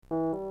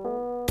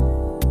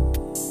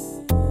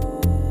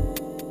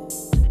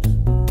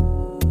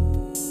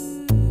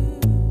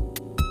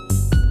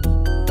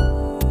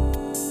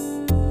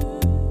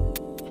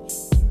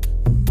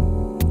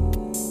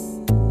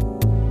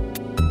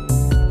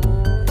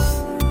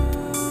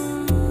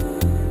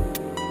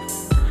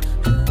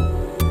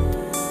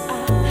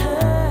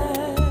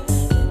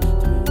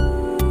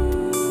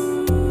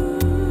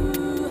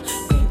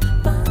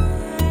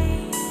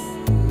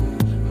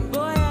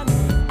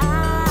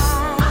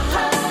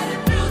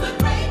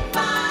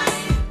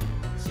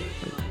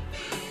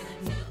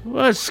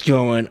What's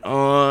going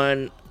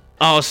on,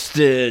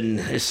 Austin?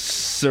 Its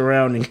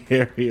surrounding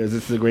areas.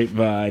 It's the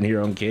Grapevine here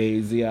on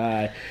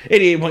KAZI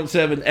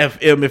 88.7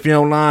 FM. If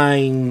you're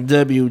online,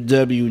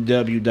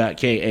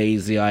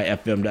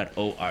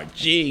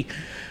 www.kazifm.org.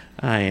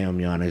 I am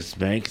Giannis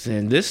Banks,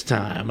 and this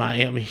time I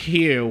am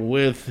here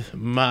with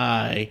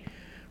my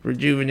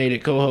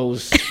rejuvenated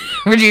co-host.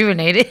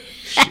 Rejuvenated?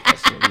 Shit,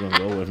 that's what we're going to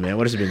go with, man.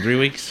 What has it been, 3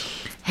 weeks?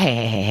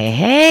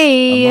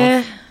 Hey. A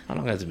month? How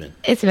long has it been?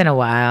 It's been a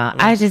while.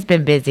 I've just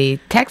been busy.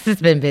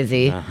 Texas been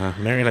busy.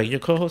 Mary, like, your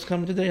co-host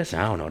coming today? I said,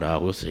 I don't know,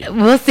 dog. We'll see.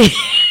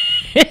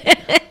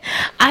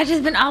 I've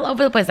just been all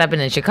over the place. I've been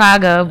in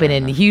Chicago, been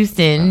in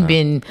Houston,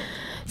 been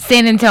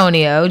San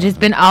Antonio, just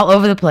been all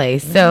over the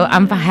place. So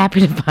I'm happy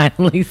to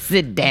finally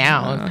sit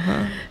down,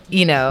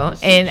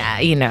 and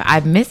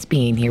I've missed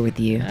being here with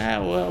you.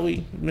 Well,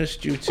 we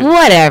missed you too.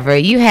 Whatever.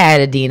 You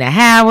had Adina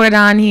Howard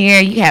on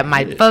here. You had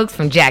my folks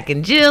from Jack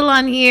and Jill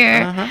on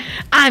here.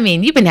 I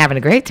mean, you've been having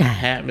a great time.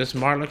 Had Miss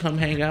Marla come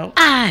hang out.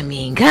 I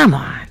mean, come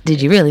on. Did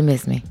you really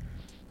miss me?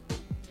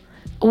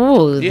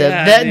 Ooh,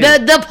 Yeah,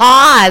 the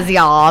pause,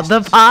 y'all.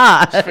 The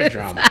pause. It's for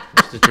drama.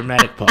 It's the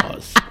dramatic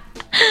pause.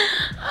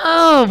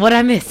 Oh, what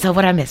I missed.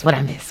 What else?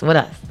 What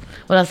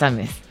else I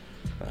missed?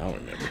 I don't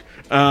remember.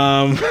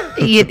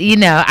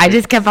 I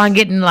just kept on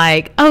getting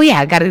like, oh yeah,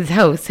 I got his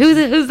host. Who's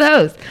the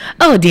host?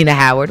 Oh, Adina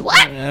Howard.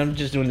 What? I'm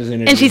just doing this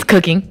interview. And she's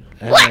cooking.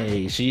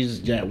 Hey, she's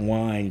got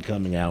wine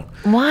coming out.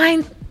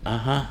 Wine?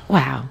 Uh-huh.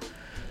 Wow.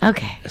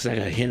 Okay. It's like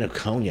a hint of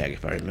cognac,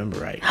 if I remember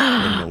right,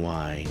 in the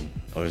wine.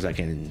 Or it's like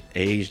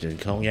aged in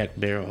cognac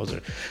barrels.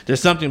 Or there's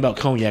something about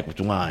cognac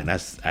with wine. I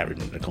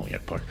remember the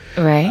cognac part.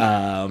 Right.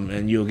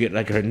 And you'll get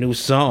like her new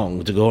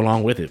song to go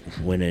along with it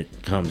when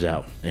it comes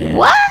out. And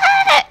what?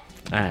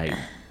 I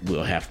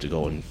will have to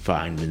go and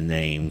find the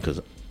name because,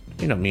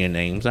 me and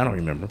names, I don't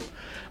remember.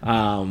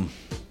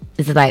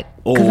 Is it like,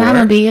 or because I'm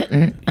going to be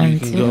you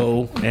can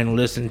go and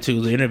listen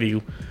to the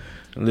interview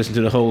and listen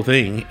to the whole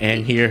thing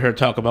and hear her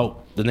talk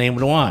about the name of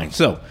the wine.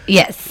 So,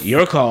 yes,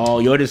 your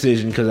call, your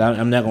decision, because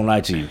I'm not going to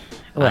lie to you.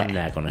 What? I'm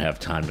not going to have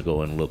time to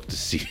go and look to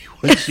see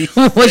what she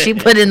what she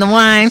put in the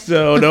wine.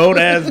 So don't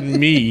ask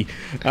me.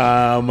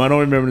 I don't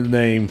remember the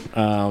name.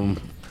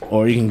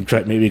 Or you can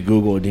try maybe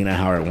Google Adina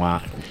Howard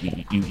wine.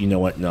 You know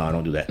what? No, I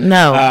don't do that.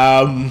 No.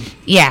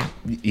 Yeah.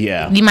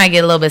 You might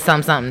get a little bit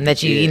something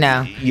that you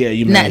know. Yeah,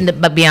 you nothing may.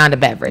 But beyond a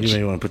beverage. You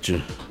may want to put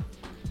your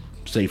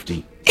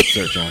safety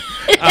search on.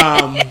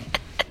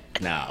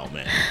 No,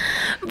 man.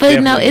 But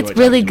Definitely no, it's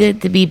really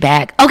good to be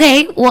back.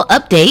 Okay, well,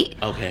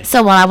 update. Okay.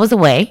 So while I was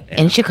away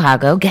in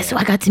Chicago, guess who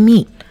I got to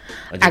meet?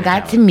 I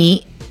got to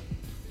meet.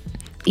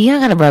 You don't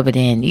gotta rub it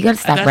in. You gotta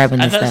stop rubbing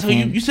this stuff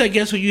in. You said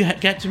guess who you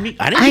got to meet?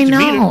 I didn't get to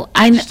meet her.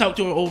 I just talked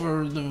to her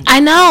over the. I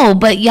know,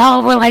 but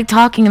y'all were like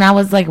talking, and I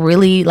was like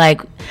really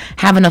like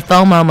having a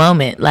FOMO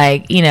moment.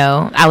 Like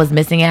I was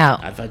missing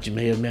out. I thought you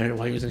may have met her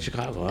while you was in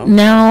Chicago. Huh?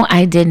 No,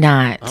 I did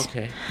not.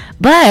 Okay.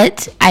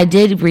 But I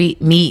did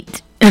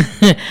meet.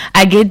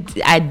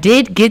 I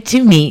did get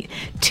to meet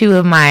two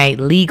of my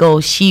legal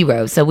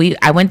sheroes. So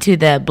I went to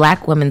the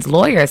Black Women's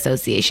Lawyer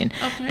Association.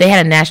 Okay. They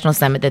had a national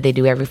summit that they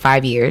do every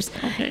 5 years,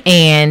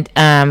 and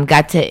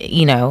got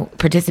to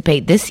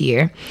participate this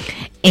year.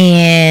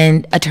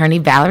 And attorney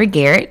Valerie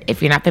Garrett,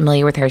 if you're not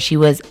familiar with her, she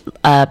was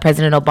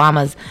President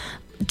Obama's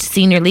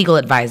senior legal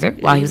advisor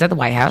while he was at the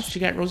White House.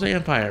 She got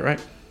Roseanne fired, right?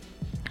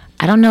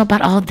 I don't know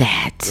about all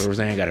that.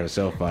 Roseanne got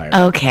herself fired.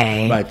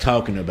 Okay. By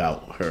talking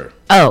about her.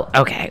 Oh,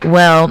 okay.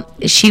 Well,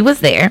 she was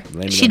there.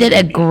 She did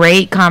a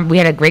great we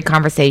had a great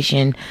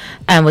conversation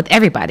with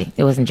everybody.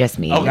 It wasn't just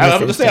me. Okay, I was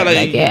gonna say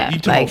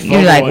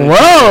you're like,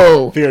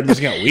 whoa. Fear of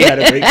missing out. We had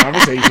a great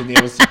conversation.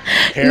 It was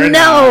her and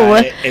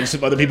I, and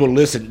some other people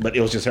listened, but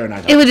it was just her and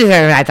I talking. It was just her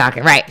and I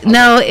talking, right? Okay.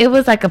 No, it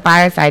was like a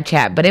fireside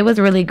chat, but it was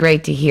really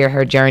great to hear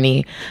her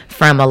journey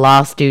from a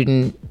law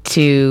student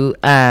to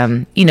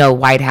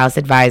White House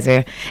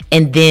advisor,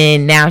 and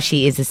then now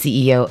she is the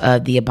CEO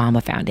of the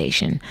Obama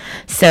Foundation.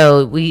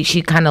 So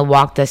she kind of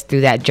walked us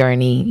through that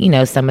journey,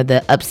 some of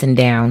the ups and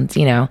downs,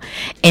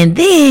 and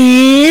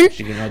then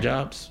she giving out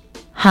jobs?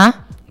 Huh?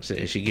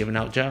 Is she giving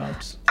out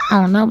jobs?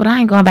 I don't know, but I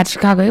ain't going back to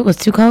Chicago. It was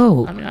too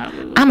cold.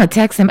 I'm a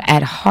Texan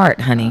at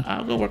heart, honey.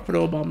 I'll go work for the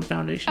Obama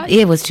Foundation.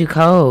 It was too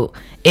cold.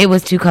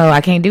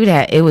 I can't do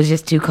that. It was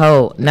just too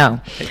cold. No.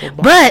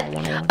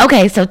 But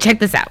okay, so check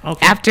this out.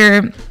 Okay.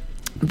 After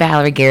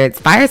Valerie Garrett's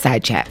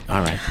fireside chat.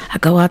 All right. I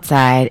go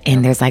outside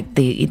and there's like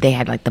they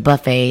had like the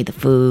buffet, the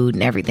food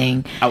and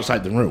everything.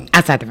 Outside the room.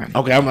 Outside the room.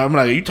 Okay, I'm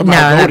like, you talking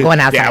about not going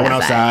outside. Yeah, I went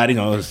outside.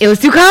 It was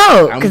too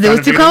cold because it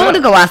was too cold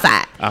to go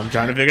outside. I'm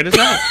trying to figure this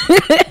out.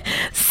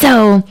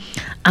 So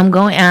I'm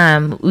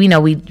going.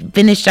 We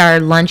finished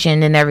our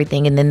luncheon and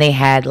everything, and then they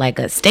had like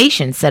a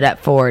station set up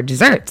for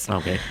desserts.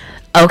 Okay.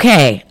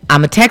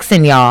 I'm a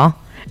Texan, y'all,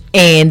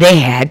 and they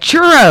had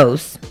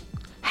churros.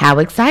 How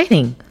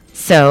exciting!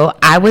 So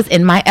I was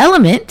in my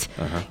element,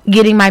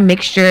 getting my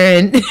mixture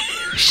and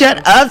shut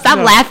up. Stop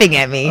laughing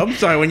at me. I'm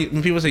sorry.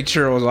 When people say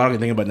churros, all I can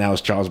think about now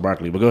is Charles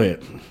Barkley. But go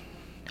ahead.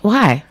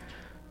 Why?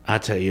 I'll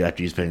tell you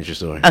after you finish your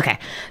story. Okay.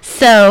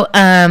 So,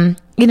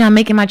 I'm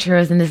making my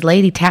churros, and this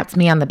lady taps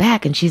me on the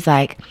back, and she's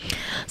like,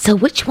 so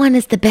which one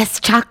is the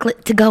best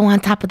chocolate to go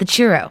on top of the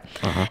churro?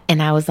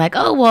 And I was like,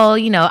 oh, well,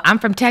 I'm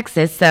from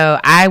Texas, so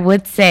I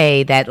would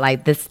say that,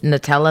 like, this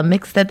Nutella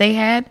mix that they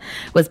had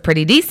was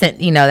pretty decent.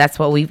 That's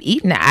what we've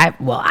eaten.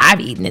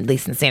 I've eaten, at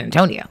least in San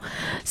Antonio.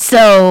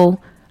 So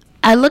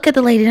I look at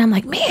the lady, and I'm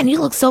like, man, you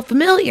look so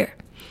familiar.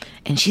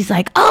 And she's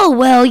like, oh,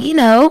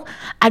 well,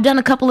 I've done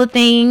a couple of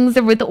things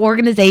with the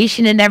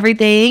organization and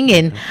everything.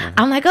 And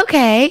I'm like,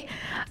 okay,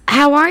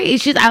 how are you?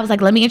 I was like,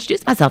 let me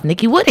introduce myself,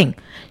 Niky Wooding.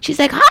 She's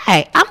like,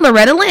 hi, I'm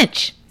Loretta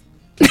Lynch.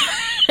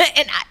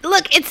 And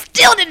look, it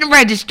still didn't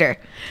register.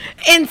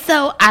 And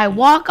so I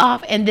walk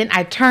off, and then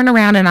I turn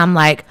around, and I'm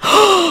like,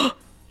 oh,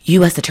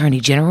 U.S. Attorney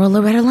General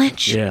Loretta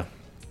Lynch? Yeah.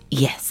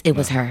 Yes, it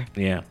was her.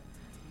 Yeah.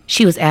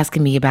 She was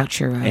asking me about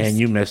churros. And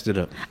you messed it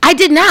up. I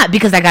did not,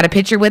 because I got a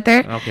picture with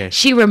her. Okay.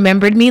 She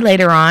remembered me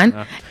later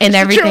on and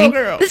everything.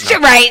 Girl.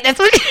 Right. That's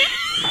what.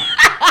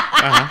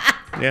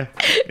 Yeah.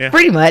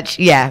 Pretty much.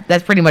 Yeah.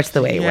 That's pretty much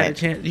the way it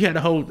went. You had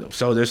a whole.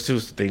 So there's two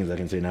things I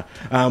can say now.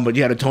 But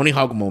you had a Tony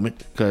Hawk moment,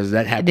 because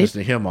that happens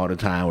to him all the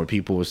time, where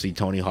people will see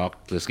Tony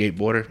Hawk, the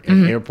skateboarder,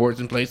 in airports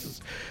and places,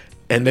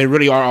 and they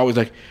really are always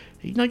like,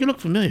 you look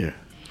familiar.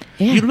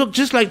 Yeah. You look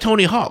just like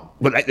Tony Hawk.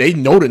 But they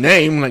know the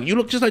name. Like, you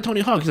look just like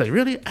Tony Hawk. He's like,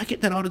 really? I get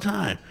that all the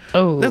time.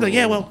 Oh. They're like,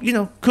 yeah, well,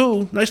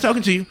 cool. Nice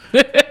talking to you.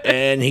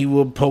 And he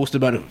will post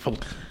about it.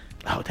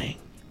 Oh, dang.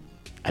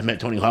 I met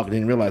Tony Hawk. I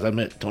didn't realize I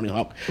met Tony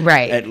Hawk.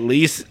 Right. At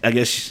least, I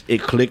guess,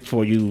 it clicked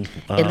for you.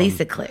 At least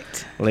it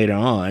clicked. Later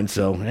on.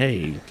 So,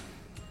 hey.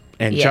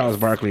 And yes. Charles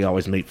Barkley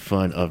always made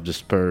fun of the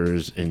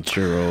Spurs and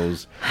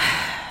churros.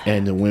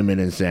 And the women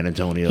in San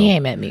Antonio. He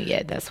ain't met me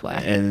yet, that's why.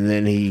 And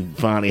then he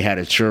finally had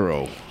a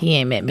churro. He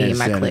ain't met me in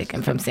my clique.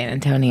 I'm from San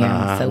Antonio,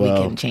 so we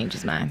can change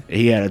his mind.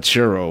 He had a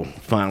churro,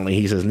 finally.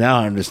 He says, now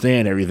I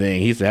understand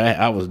everything. He said,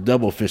 I was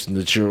double fisting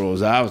the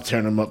churros. I was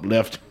turning them up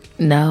left.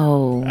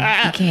 No,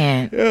 you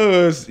can't.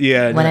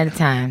 One at a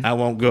time. I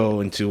won't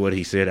go into what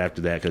he said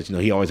after that, because,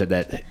 he always had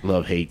that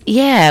love-hate.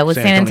 Yeah, with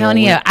San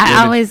Antonio.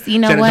 I always,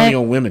 San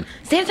Antonio women.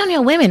 San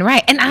Antonio women,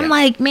 right. And I'm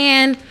like,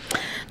 man...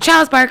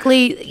 Charles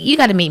Barkley, you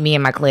got to meet me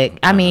in my clique.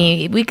 I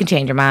mean, we can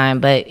change your mind,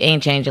 but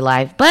ain't change your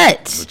life.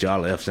 But y'all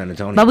left San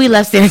Antonio. But we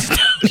left San Antonio.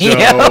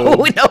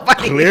 So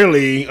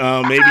clearly,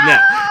 maybe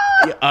not.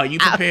 Are you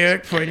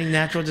prepared for any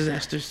natural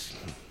disasters?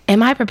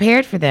 Am I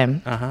prepared for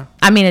them?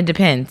 I mean, it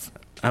depends.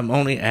 I'm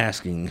only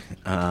asking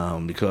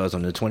because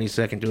on the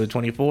 22nd to the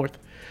 24th,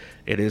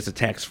 it is a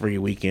tax-free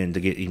weekend to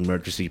get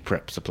emergency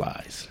prep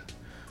supplies.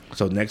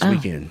 So next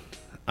weekend.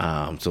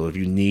 So if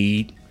you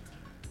need...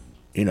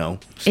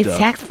 it's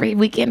tax-free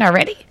weekend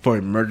already for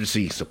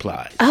emergency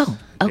supplies. Oh,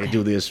 okay. They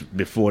do this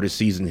before the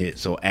season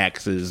hits. So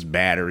axes,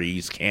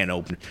 batteries, can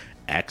open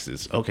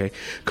axes. Okay,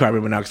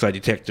 carbon monoxide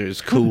detectors,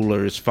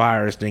 coolers,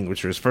 fire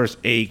extinguishers, first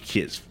aid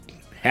kits,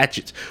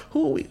 hatchets. Are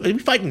we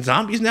fighting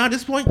zombies now at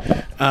this point?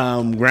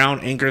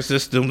 Ground anchor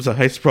systems,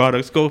 ice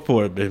products. Go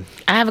for it, babe.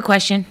 I have a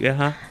question.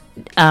 Yeah.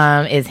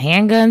 Is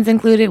handguns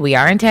included? We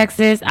are in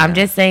Texas. I'm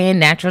just saying,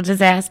 natural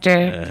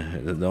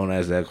disaster. Don't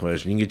ask that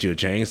question. You can get you a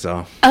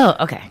chainsaw. Oh,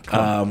 okay.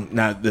 Cool.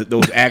 Now,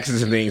 those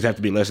axes and things have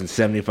to be less than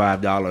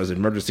 $75.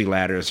 Emergency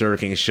ladders,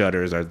 hurricane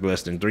shutters are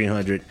less than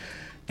 $300,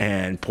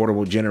 and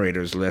portable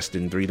generators less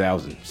than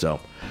 $3,000. So,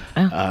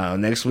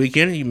 next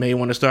weekend you may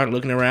want to start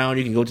looking around.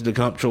 You can go to the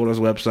comptroller's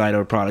website,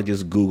 or probably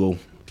just Google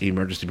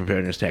emergency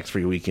preparedness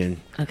tax-free weekend.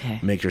 Okay.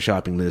 Make your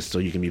shopping list so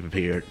you can be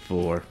prepared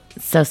for.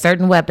 So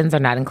certain weapons are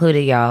not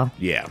included, y'all.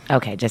 Yeah.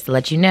 Okay, just to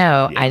let you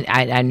know, yeah.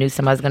 I knew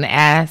somebody was going to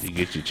ask. You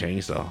get your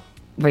chainsaw.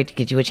 Right, to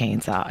get you a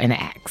chainsaw and an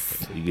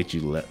axe. You get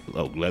you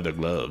leather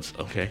gloves.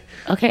 Okay.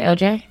 Okay,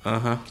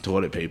 OJ.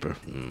 Toilet paper.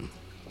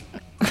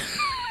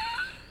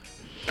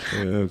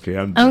 Okay.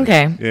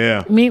 Okay.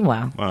 Yeah.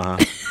 Meanwhile.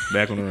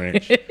 Back on the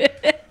ranch.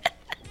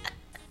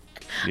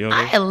 You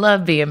okay? I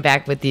love being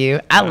back with you.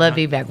 I love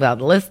being back with all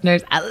the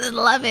listeners. I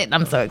love it.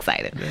 I'm so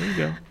excited. There you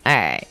go. All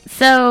right.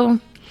 So,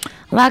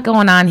 a lot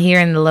going on here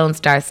in the Lone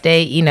Star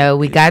State.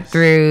 We got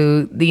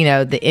through, the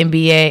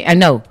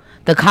NBA.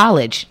 The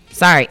college.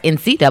 Sorry,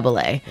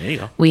 NCAA. There you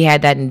go. We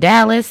had that in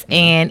Dallas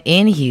and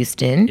in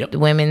Houston, yep. The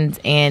women's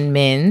and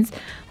men's.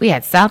 We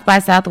had South by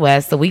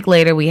Southwest. A week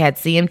later, we had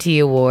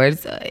CMT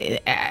Awards.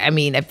 I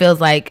mean, it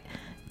feels like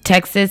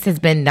Texas has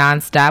been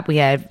nonstop. We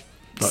had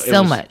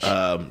much.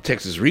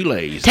 Texas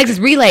Relays.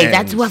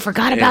 That's who I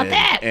forgot about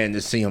that. And the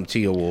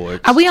CMT Awards.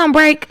 Are we on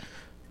break?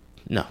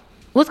 No.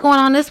 What's going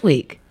on this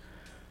week?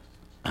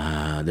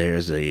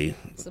 There's a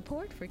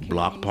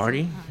block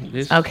party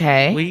this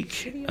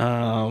week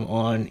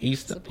on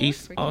East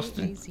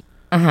Austin.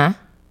 Hold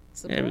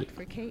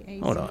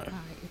on.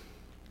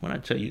 When I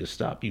tell you to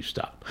stop, you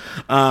stop.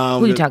 Who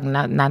are you talking?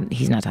 Not.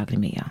 He's not talking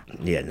to me, y'all.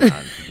 Yeah,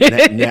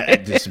 not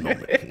at this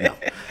moment. No.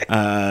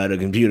 The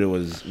computer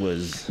was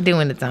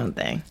doing its own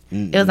thing.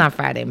 It was on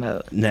Friday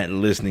mode. Not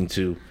listening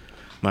to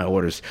my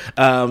orders.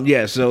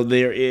 So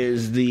there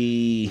is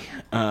the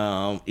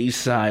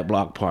East Side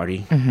Block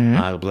Party.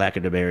 Black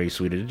of the Berry,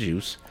 Sweet of the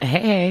Juice.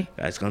 Hey.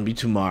 That's going to be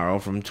tomorrow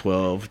from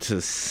 12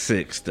 to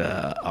 6.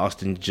 The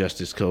Austin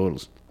Justice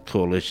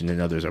Coalition and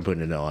others are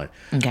putting it on.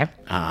 Okay.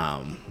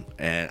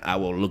 And I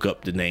will look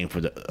up the name for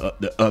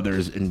the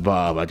others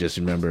involved. I just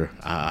remember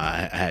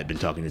I had been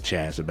talking to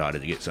Chaz about it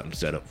to get something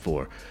set up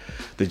for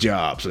the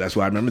job, so that's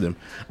why I remember them.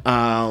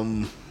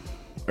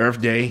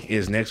 Earth Day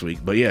is next week,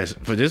 but yes,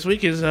 for this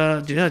week is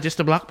just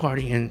a block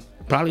party and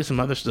probably some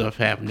other stuff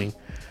happening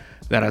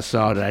that I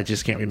saw that I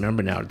just can't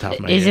remember now at the top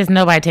of my head. It's just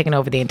nobody taking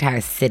over the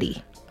entire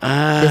city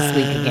this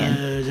week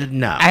again.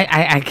 No.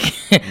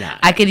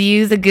 I could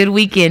use a good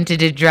weekend to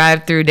just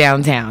drive through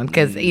downtown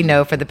because,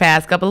 for the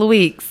past couple of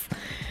weeks,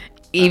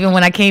 even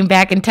when I came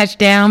back and touched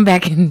down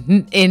back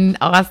in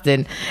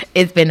Austin,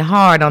 it's been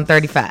hard on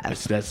 35.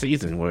 It's that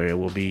season where it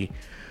will be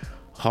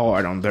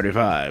hard on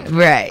 35.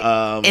 Right.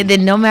 And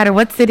then no matter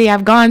what city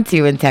I've gone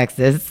to in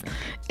Texas,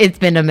 it's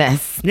been a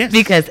mess. Yes.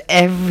 Because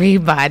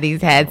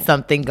everybody's had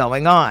something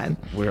going on.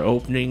 We're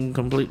opening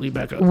completely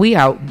back up. We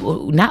are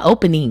not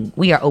opening.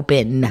 We are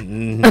open.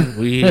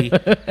 Mm-hmm. We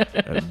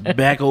are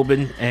back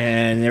open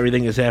and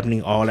everything is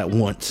happening all at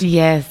once.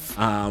 Yes.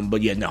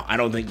 But yeah, no, I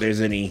don't think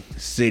there's any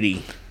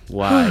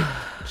city-wide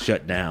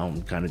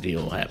shutdown kind of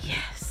deal happening.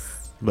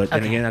 Yes. But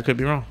then again, I could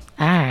be wrong.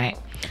 All right.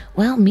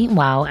 Well,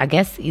 meanwhile, I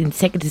guess you can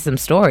take it to some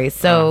stories.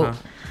 So,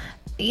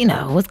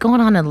 what's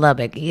going on in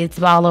Lubbock? It's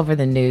all over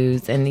the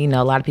news, and,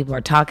 a lot of people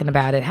are talking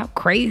about it. How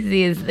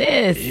crazy is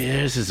this?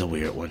 Yeah, this is a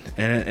weird one.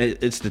 And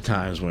it's the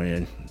times we're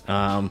in.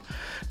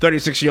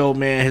 36-year-old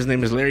man, his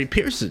name is Larry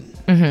Pearson.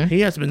 Mm-hmm. He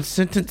has been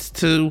sentenced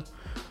to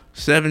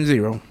 70.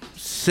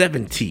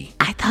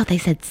 I thought they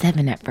said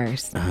 7 at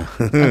first.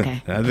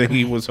 Okay. I think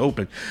he was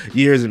hoping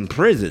years in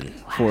prison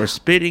for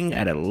spitting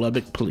at a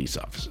Lubbock police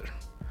officer.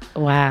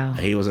 Wow.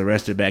 He was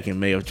arrested back in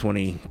May of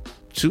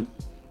 22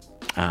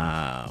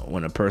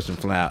 when a person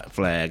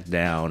flagged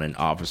down an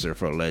officer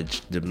for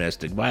alleged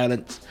domestic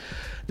violence.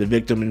 The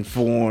victim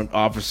informed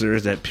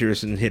officers that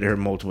Pearson hit her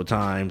multiple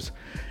times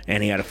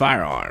and he had a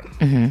firearm.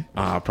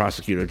 Mm-hmm.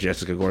 Prosecutor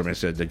Jessica Gorman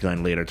said the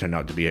gun later turned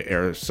out to be an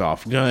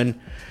airsoft gun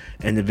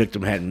and the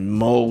victim had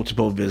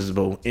multiple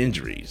visible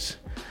injuries.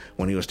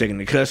 When he was taken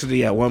into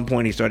custody, at one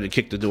point he started to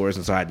kick the doors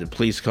inside the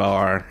police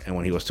car, and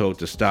when he was told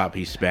to stop,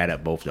 he spat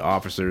at both the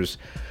officers.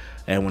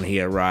 And when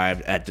he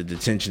arrived at the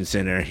detention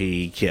center,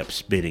 he kept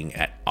spitting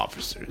at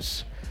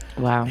officers.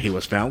 Wow. He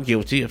was found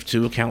guilty of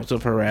 2 counts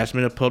of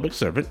harassment of public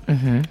servant.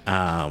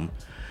 Mm-hmm.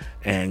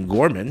 And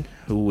Gorman,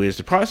 who is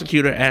the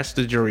prosecutor, asked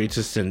the jury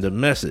to send a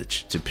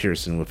message to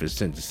Pearson with his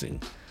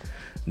sentencing,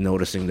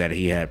 noticing that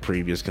he had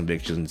previous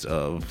convictions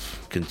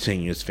of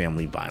continuous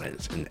family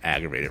violence and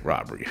aggravated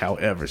robbery.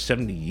 However,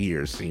 70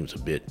 years seems a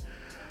bit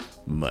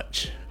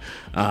much.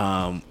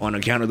 On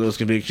account of those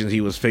convictions,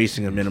 he was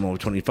facing a minimum of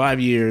 25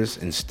 years.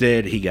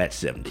 Instead, he got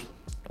 70.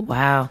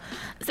 Wow.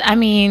 I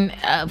mean,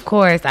 of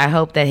course, I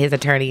hope that his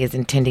attorney is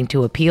intending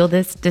to appeal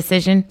this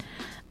decision.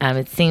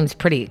 It seems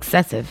pretty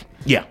excessive.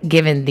 Yeah.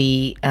 Given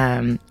the,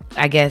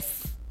 I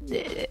guess,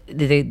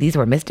 these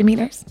were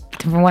misdemeanors,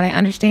 from what I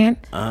understand.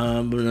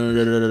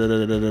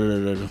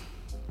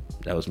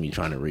 That was me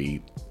trying to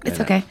read. It's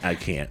okay. I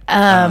can't.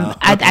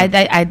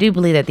 I do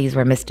believe that these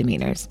were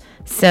misdemeanors.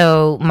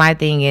 So my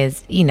thing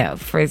is,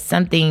 for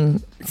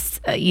something,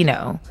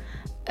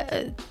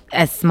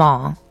 as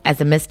small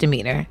as a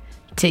misdemeanor,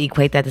 to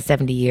equate that to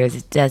 70 years,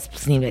 it does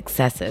seem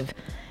excessive.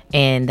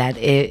 And that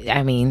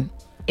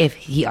if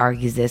he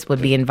argues this,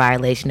 would be in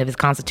violation of his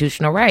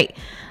constitutional right.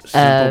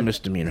 Simple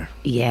misdemeanor.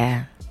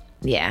 Yeah.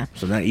 Yeah.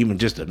 So not even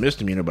just a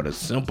misdemeanor, but a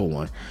simple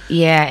one.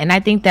 Yeah, and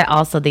I think that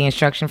also the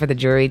instruction for the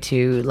jury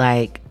to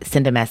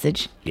send a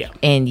message. Yeah.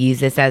 And use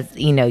this as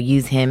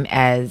use him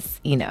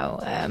as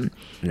an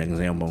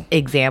example.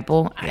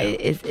 Yeah.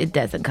 It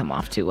doesn't come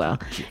off too well,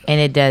 and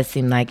it does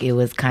seem like it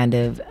was kind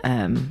of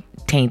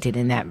tainted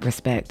in that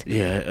respect.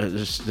 Yeah,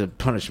 the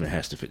punishment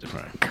has to fit the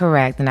crime.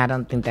 Correct, and I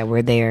don't think that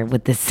we're there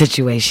with this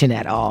situation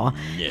at all.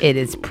 Yeah. It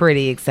is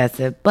pretty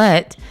excessive,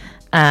 but.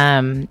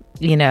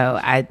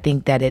 I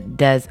think that it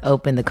does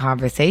open the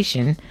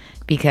conversation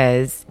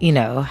because,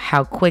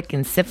 how quick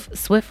and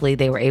swiftly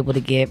they were able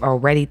to give or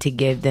ready to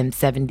give them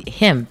 70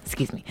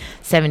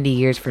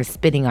 years for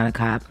spitting on a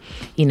cop.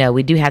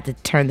 We do have to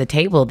turn the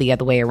table the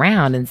other way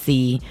around and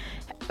see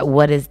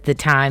what is the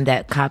time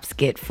that cops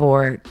get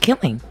for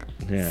killing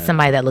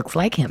somebody that looks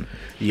like him.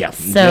 Yeah,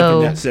 so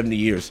definitely not 70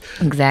 years.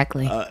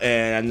 Exactly.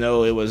 And I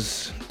know it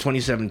was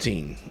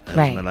 2017. That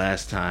was my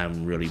last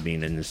time really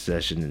being in this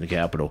session in the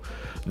Capitol.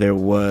 There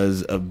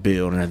was a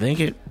bill, and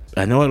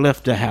I know it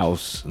left the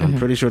House. And I'm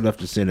pretty sure it left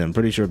the Senate. I'm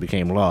pretty sure it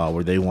became law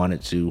where they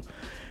wanted to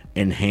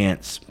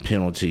enhance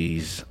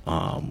penalties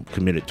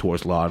committed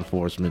towards law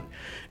enforcement,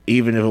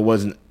 even if it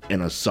wasn't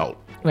an assault,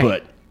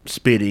 but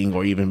spitting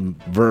or even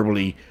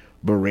verbally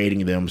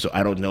berating them. So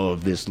I don't know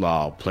if this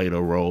law played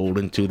a role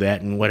into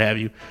that and what have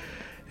you.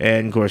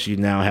 And of course, you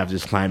now have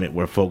this climate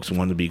where folks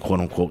want to be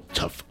quote unquote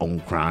tough on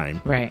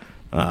crime. Right.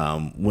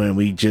 When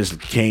we just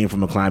came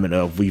from a climate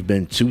of we've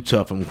been too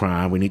tough on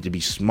crime, we need to be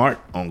smart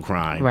on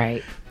crime.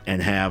 Right.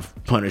 And have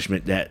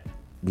punishment that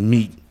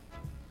meet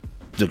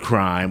the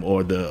crime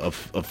or the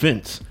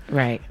offense.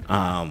 Right.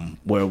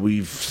 Where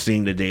we've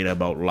seen the data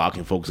about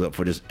locking folks up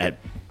for this at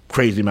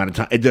crazy amount of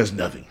time. It does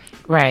nothing.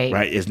 Right.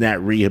 Right. It's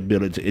not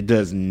rehabilitated. It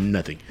does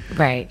nothing.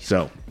 Right.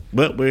 So,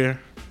 but we're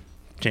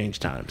change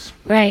times.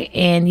 Right.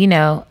 And,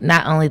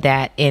 not only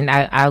that, and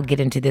I'll get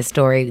into this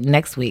story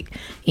next week,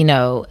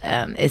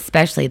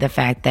 especially the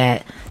fact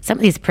that some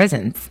of these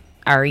prisons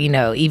are,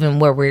 even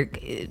where we're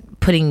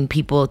putting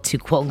people to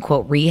quote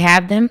unquote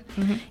rehab them,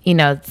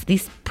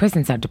 these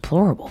prisons are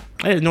deplorable.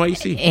 I had no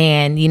AC.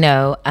 And,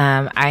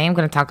 I am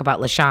going to talk about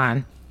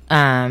LaShawn.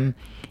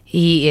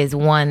 He is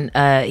one,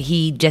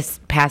 he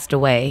just passed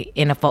away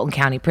in a Fulton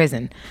County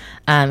prison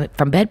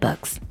from bed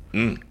bugs.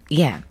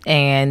 Yeah,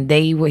 and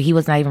he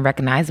was not even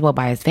recognizable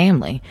by his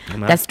family.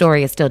 That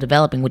story is still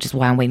developing, which is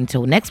why I'm waiting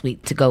until next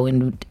week to go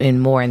in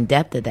more in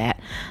depth of that,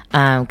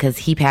 because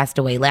he passed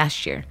away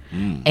last year,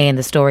 and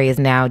the story is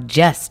now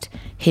just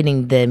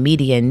hitting the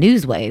media and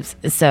news waves.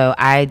 So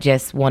I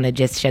just want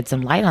to shed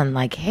some light on,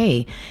 like,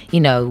 hey,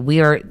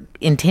 we are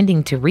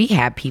intending to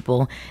rehab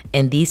people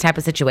in these type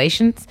of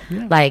situations.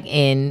 Like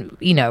in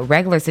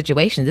regular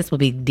situations, this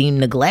would be deemed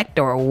neglect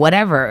or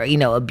whatever,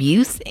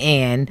 abuse,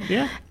 and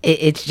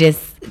it's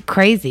just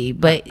crazy.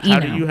 But how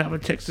do you have a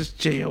Texas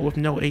jail with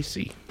no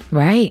AC?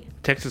 Right.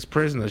 Texas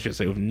prison, I should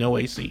say, with no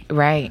AC.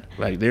 Right.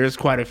 Like, there's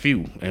quite a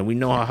few, and we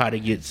know how hot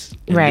it gets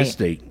in this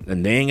state,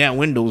 and they ain't got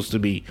windows to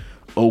be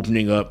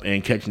opening up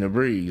and catching the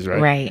breeze,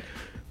 right? Right.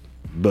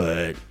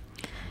 But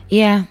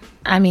yeah,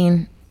 I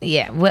mean,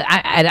 yeah, well,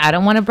 I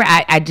don't want to.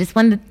 I just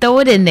wanted to throw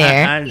it in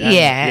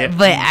there.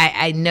 But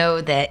I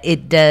know that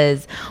it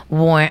does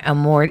warrant a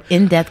more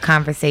in-depth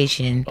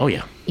conversation. Oh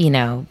yeah.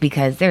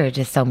 Because there are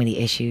just so many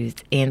issues,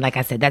 and like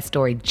I said, that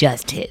story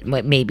just hit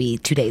maybe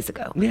 2 days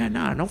ago. Yeah, no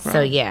problem.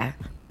 So yeah,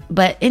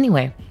 but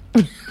anyway,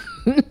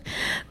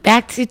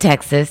 back to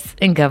Texas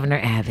and Governor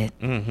Abbott.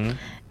 Mm-hmm.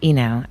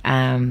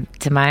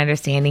 To my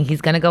understanding,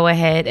 he's going to go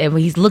ahead and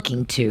he's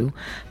looking to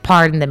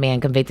pardon the man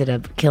convicted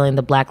of killing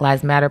the Black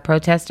Lives Matter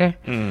protester,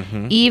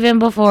 even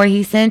before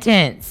he's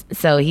sentenced.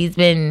 So he's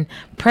been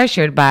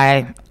pressured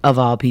by, of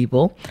all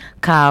people,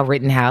 Kyle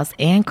Rittenhouse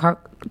and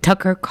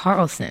Tucker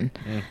Carlson.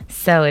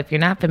 So if you're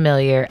not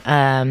familiar,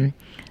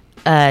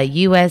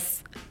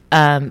 U.S.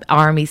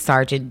 Army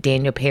Sergeant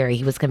Daniel Perry,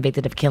 he was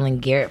convicted of killing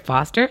Garrett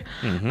Foster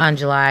on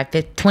July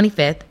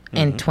 25th.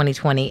 In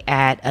 2020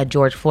 at a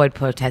George Floyd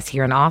protest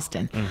here in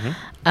Austin.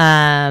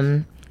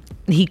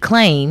 He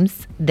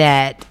claims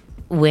that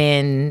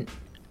when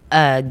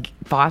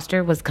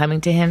Foster was coming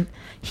to him,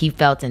 he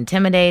felt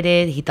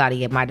intimidated. He thought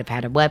he might have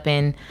had a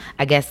weapon.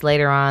 I guess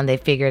later on they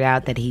figured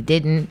out that he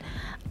didn't.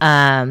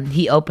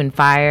 He opened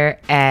fire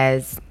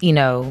as,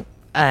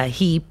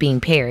 he,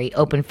 being Perry,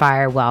 opened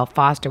fire while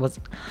Foster was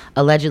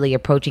allegedly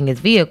approaching his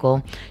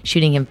vehicle,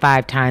 shooting him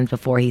 5 times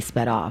before he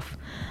sped off.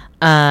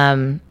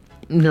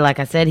 Like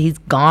I said, he's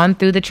gone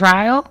through the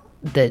trial.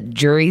 The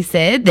jury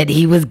said that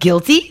he was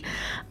guilty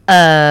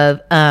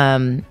of,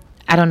 I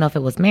don't know if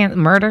it was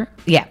murder.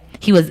 Yeah,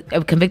 he was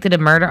convicted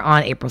of murder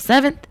on April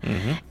 7th.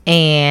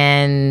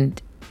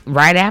 And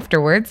right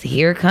afterwards,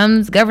 here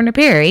comes Governor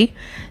Perry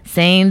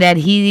saying that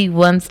he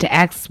wants to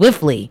act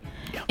swiftly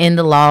in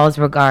the laws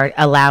regard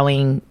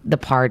allowing the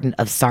pardon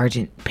of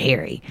Sergeant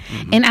Perry.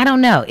 And I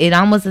don't know. It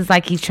almost is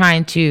like he's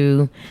trying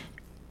to...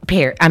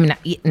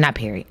 not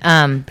Perry.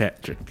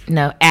 Patrick.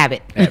 No,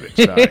 Abbott. Abbott,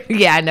 sorry.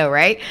 Yeah, I know,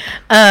 right?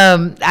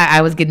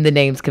 I was getting the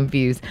names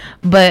confused.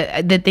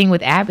 But the thing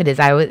with Abbott is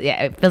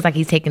it feels like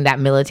he's taking that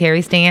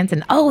military stance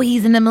and,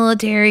 he's in the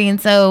military.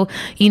 And so,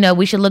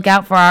 we should look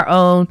out for our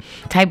own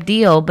type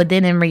deal. But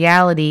then in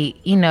reality,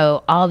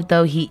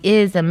 although he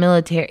is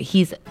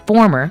he's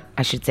former,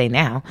 I should say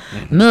now,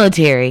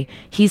 military,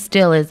 he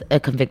still is a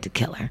convicted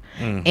killer.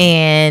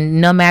 And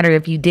no matter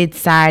if you did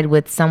side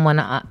with someone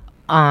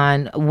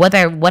on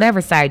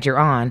whatever side you're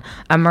on,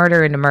 a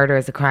murder and a murder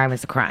is a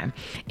crime,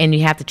 and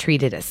you have to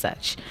treat it as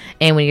such.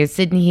 And when you're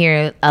sitting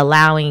here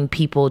allowing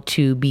people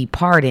to be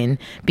pardoned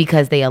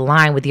because they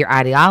align with your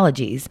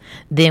ideologies,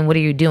 then what are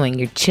you doing?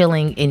 You're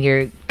chilling and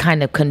you're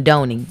kind of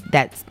condoning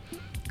that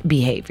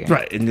behavior.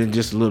 Right. And then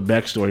just a little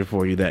backstory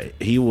for you, that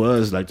he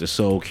was like the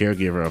sole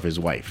caregiver of his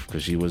wife,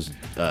 because she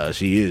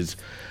is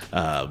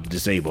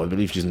disabled. I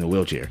believe she's in a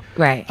wheelchair.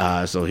 Right.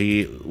 So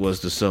he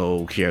was the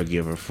sole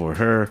caregiver for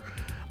her.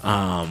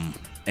 And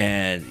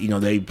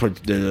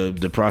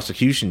the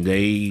prosecution,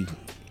 they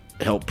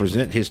helped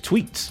present his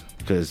tweets,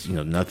 because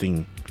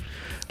nothing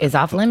is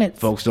off limits.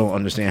 Folks don't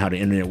understand how the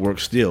internet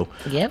works still.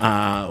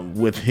 Yep.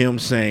 With him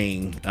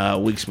saying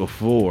weeks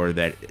before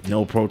that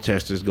no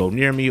protesters go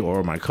near me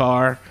or my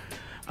car.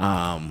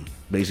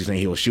 Basically saying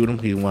he will shoot them.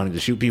 He wanted to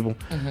shoot people.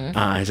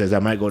 He says, I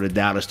might go to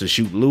Dallas to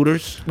shoot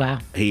looters. Wow.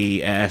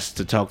 He asked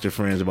to talk to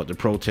friends about the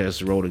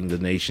protests rolling the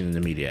nation in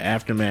the media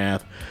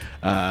aftermath.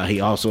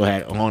 He also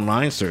had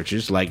online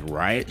searches like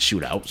riot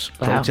shootouts,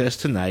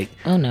 protests tonight.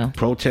 Oh, no.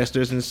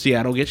 Protesters in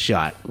Seattle get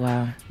shot.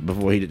 Wow.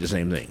 Before he did the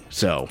same thing.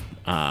 So,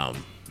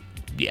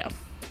 yeah.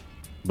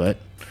 But,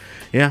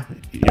 yeah,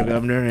 your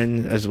governor,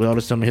 and as well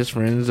as some of his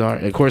friends are.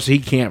 Of course, he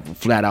can't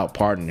flat out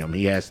pardon him.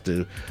 He has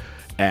to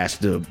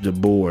asked the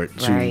board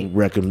to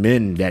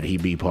recommend that he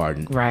be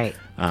pardoned. Right.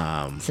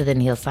 So then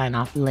he'll sign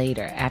off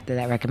later after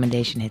that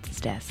recommendation hits his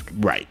desk.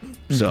 Right.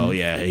 So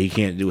yeah, he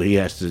can't do it. He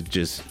has to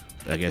just,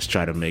 I guess,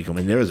 try to make him.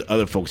 And there's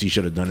other folks he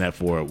should have done that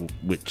for,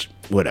 which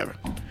whatever.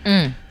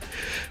 Get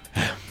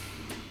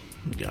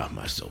off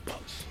my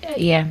soapbox.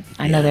 Yeah,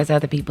 I know there's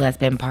other people that's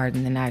been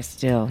pardoned and are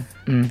still.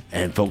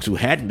 And folks who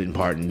hadn't been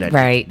pardoned, that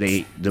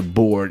the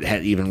board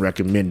had even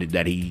recommended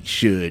that he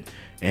should,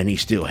 and he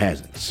still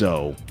hasn't.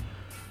 So.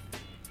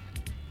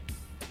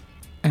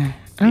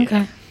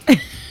 Okay.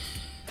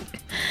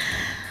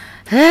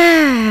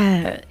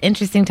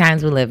 Interesting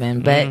times we live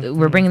in, but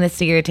we're bringing this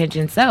to your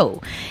attention.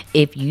 So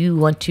if you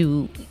want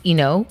to,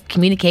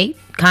 communicate,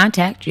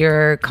 contact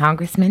your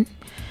congressman,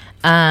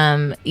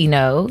 to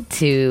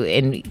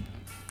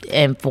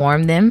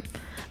inform them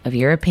of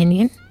your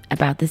opinion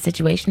about this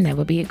situation, that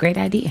would be a great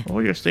idea.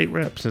 Or your state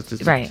rep, since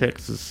it's in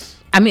Texas.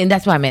 I mean,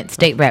 that's what I meant,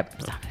 state rep.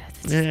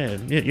 Yeah,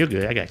 you're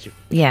good. I got you.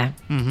 Yeah.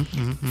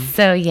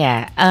 So,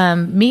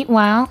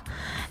 meanwhile,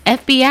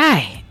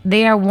 FBI,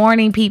 they are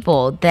warning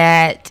people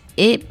that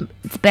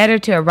it's better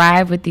to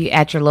arrive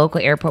at your local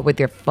airport with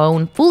your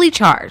phone fully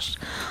charged,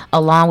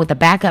 along with a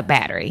backup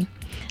battery,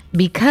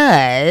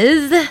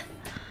 because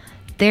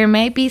there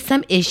may be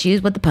some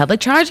issues with the public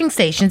charging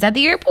stations at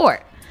the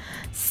airport.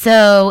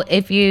 So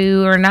if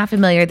you are not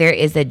familiar, there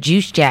is a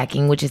juice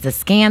jacking, which is a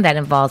scam that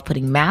involves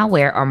putting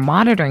malware or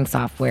monitoring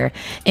software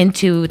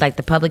into like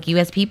the public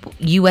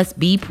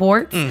USB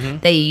ports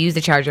that you use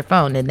to charge your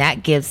phone. And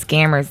that gives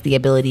scammers the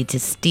ability to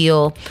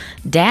steal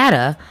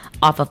data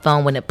off a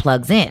phone when it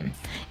plugs in.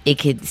 It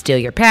could steal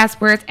your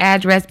passwords,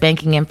 address,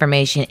 banking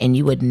information, and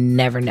you would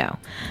never know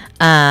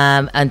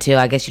until,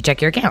 I guess, you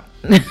check your account.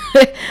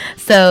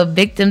 So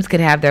victims could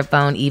have their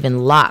phone even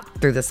locked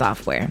through the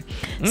software.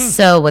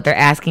 So what they're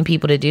asking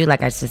people to do,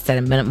 like I just said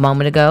a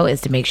moment ago,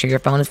 is to make sure your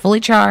phone is fully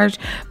charged.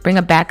 Bring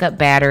a backup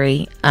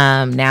battery.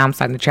 Now I'm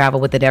starting to travel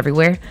with it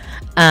everywhere.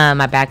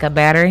 My backup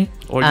battery.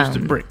 Or just a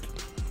brick.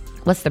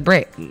 What's the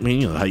brick? I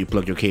mean, how you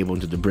plug your cable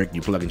into the brick,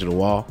 you plug into the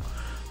wall.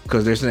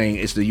 Because they're saying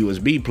it's the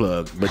USB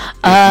plug, but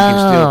you can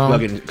still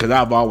plug it. Because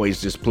I've always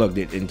just plugged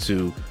it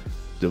into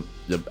the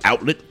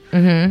outlet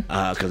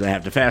because I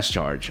have the fast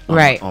charge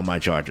on my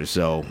charger.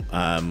 So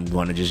I'm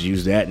going to just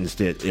use that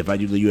instead. If I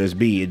do the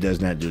USB, it does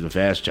not do the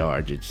fast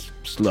charge. It's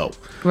slow.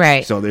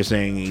 Right. So they're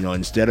saying,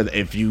 instead of,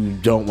 if you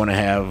don't want to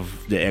have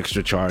the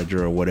extra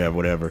charger or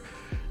whatever,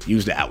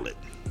 use the outlet.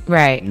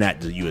 Right.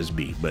 Not the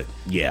USB, but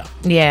yeah.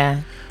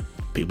 Yeah.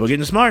 People are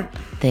getting smart.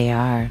 They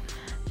are.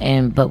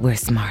 But we're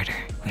smarter.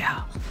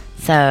 Yeah.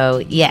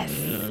 So, yes.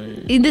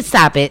 Just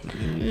stop it.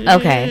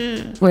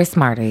 Okay. We're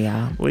smarter,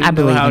 y'all. We I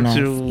believe know in how us.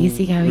 to You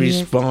see how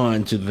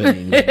respond to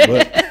things,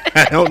 but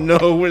I don't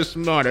know we're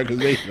smarter because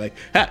they like,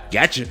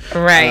 gotcha.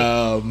 Right.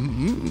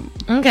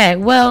 Okay.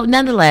 Well,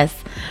 nonetheless,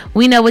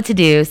 we know what to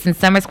do since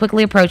summer's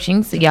quickly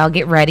approaching. So y'all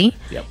get ready.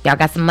 Yep. Y'all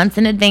got some months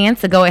in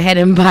advance to go ahead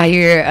and buy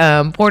your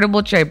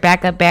portable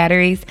backup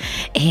batteries,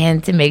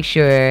 and to make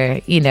sure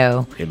you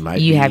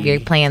have your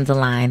plans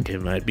aligned.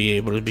 It might be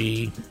able to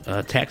be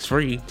tax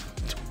free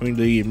during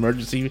the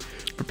emergency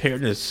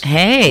preparedness.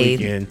 Hey,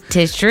 weekend.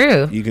 'Tis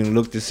true. You can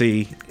look to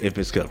see if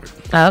it's covered.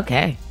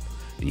 Okay.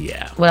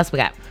 Yeah. What else we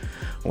got?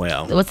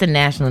 Well, what's the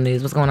national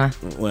news? What's going on?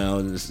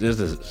 Well, there's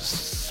a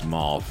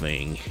small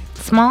thing.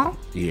 Small?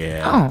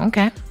 Yeah. Oh,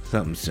 okay.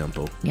 Something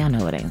simple. Y'all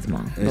know it ain't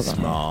small. It's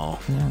small.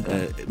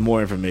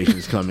 More information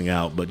is coming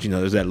out, but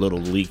there's that little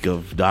leak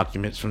of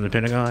documents from the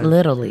Pentagon.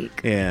 Little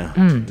leak. Yeah.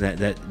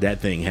 That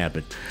thing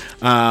happened,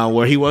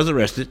 where he was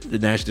arrested.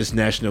 This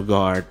National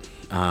Guard,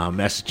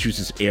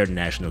 Massachusetts Air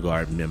National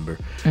Guard member,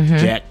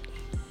 Jack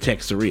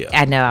Teixeira.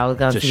 I know. I was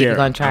going to see if you're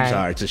going to try. I'm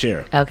sorry,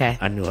 Teixeira. Okay.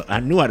 I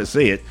knew how to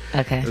say it.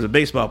 Okay. There's a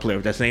baseball player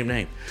with that same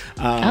name.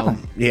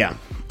 Yeah.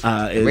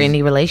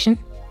 Any relation?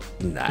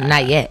 Nah,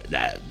 not yet.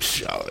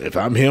 If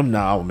I'm him,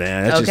 no,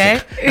 man.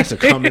 That's that's a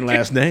common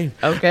last name.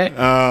 Okay.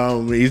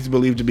 He's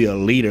believed to be a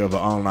leader of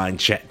an online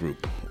chat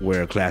group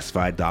where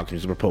classified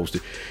documents were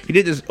posted. He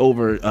did this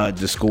over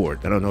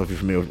Discord. I don't know if you're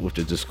familiar with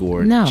the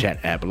Discord chat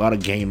app. A lot of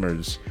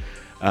gamers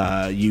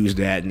use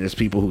that, and there's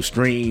people who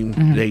stream.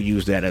 They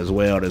use that as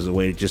well as a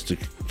way just to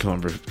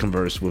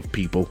converse with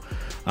people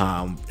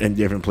in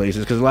different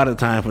places, because a lot of the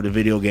time for the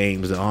video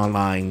games, the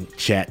online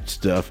chat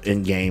stuff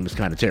in game is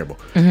kind of terrible.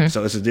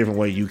 So it's a different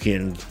way you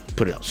can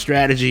put out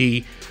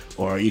strategy,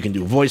 or you can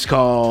do voice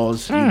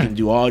calls. You can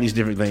do all these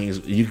different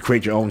things. You can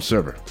create your own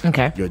server,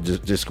 your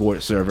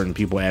Discord server, and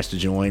people ask to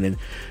join, and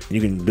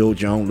you can build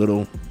your own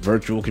little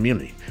virtual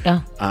community.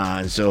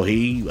 And so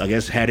he, I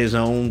guess, had his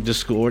own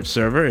Discord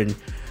server, and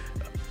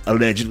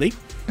allegedly,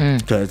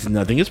 because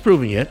nothing is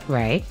proven yet,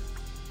 right?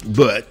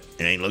 But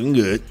it ain't looking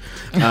good.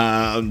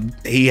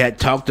 He had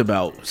talked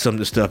about some of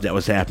the stuff that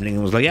was happening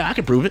and was like, yeah, I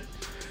can prove it.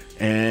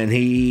 And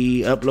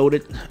he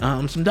uploaded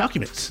some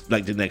documents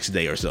like the next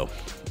day or so.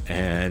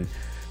 And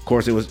of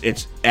course,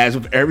 it's as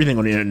with everything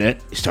on the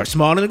internet, it starts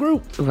small in the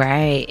group.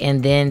 Right.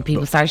 And then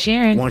people start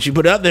sharing. Once you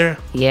put it out there,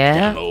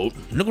 yeah. Download.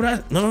 Look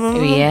at that.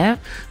 No. Yeah.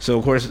 So,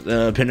 of course,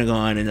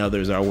 Pentagon and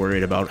others are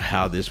worried about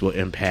how this will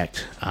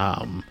impact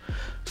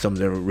some of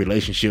their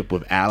relationship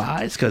with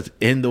allies, because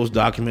in those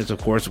documents,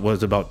 of course,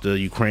 was about the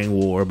Ukraine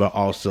war, but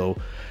also,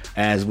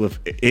 as with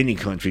any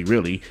country,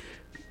 really,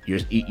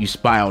 you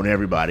spy on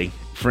everybody,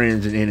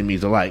 friends and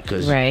enemies alike,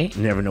 because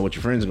you never know what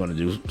your friends are going to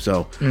do.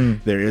 So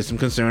there is some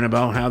concern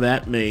about how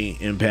that may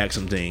impact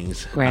some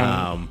things.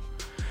 Right.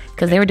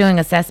 Because they were doing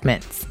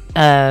assessments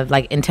of,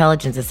 like,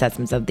 intelligence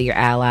assessments of your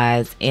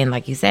allies and,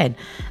 like you said,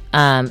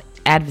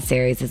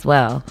 adversaries as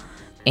well.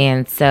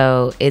 And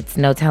so it's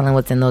no telling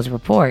what's in those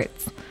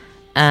reports.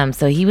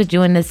 So he was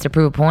doing this to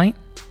prove a point?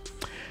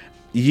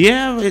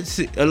 Yeah, it's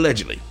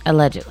allegedly.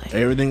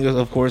 Everything,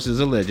 of course, is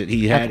alleged.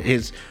 He had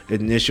his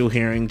initial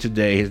hearing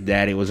today. His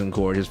daddy was in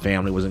court. His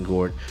family was in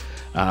court.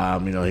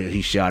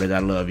 He shouted, "I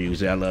love you." He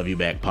said, "I love you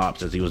back,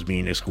 Pops," as he was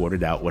being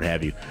escorted out, what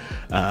have you.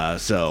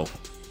 So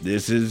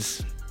this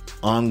is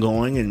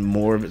ongoing, and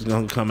more of it's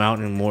going to come out,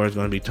 and more is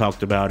going to be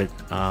talked about it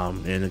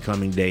in the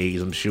coming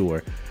days, I'm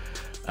sure.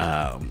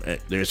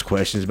 There's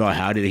questions about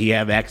how did he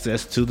have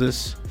access to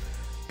this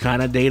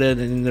kind of data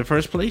in the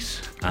first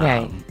place.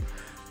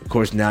 Of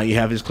course, now you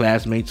have his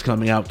classmates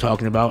coming out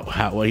talking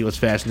about what he was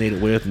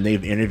fascinated with, and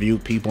they've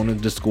interviewed people on the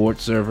Discord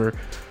server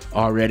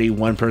already.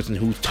 One person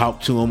who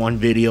talked to him on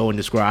video and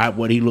described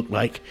what he looked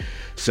like.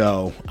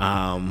 So,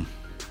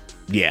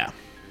 yeah.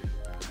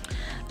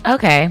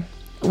 Okay.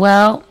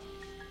 Well.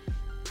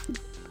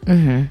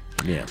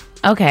 Yeah.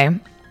 Okay.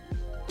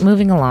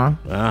 Moving along.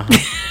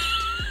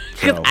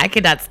 Because So, I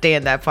could not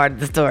stand that part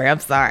of the story. I'm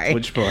sorry.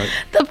 which part?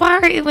 The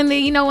part when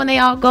they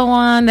all go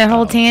on their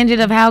whole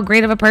tangent of how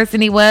great of a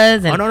person he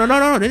was. And, No.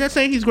 They're not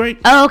saying he's great.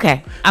 Oh,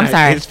 okay. I'm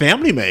sorry. His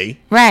family may.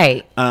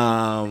 Right.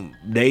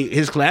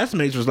 His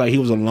classmates was like he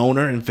was a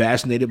loner and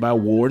fascinated by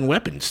war and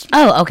weapons.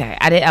 Oh, okay.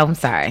 I'm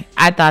sorry.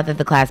 I thought that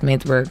the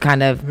classmates were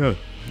kind of. Yeah.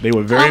 They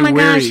were very. Oh my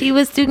worried. gosh, he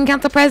was student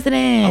council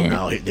president.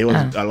 Oh no, there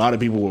was a lot of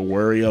people were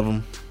worried of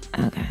him.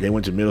 Okay. They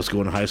went to middle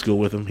school and high school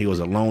with him. He was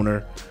a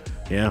loner.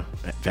 Yeah,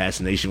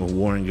 fascination with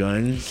war and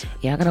guns.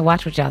 Y'all gotta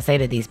watch what y'all say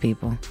to these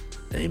people.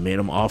 They made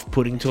him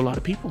off-putting to a lot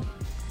of people.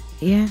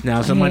 Yeah.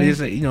 Now somebody is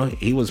saying,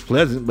 he was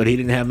pleasant, but he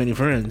didn't have many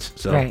friends.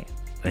 So right.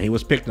 And he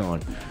was picked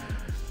on.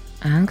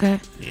 Okay.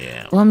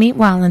 Yeah. Well,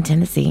 meanwhile in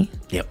Tennessee.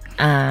 Yep.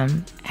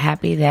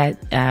 Happy that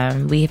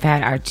we've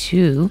had our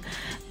 2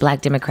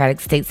 Black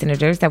Democratic state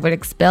senators that were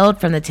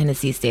expelled from the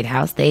Tennessee State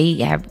House. They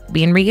have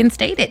been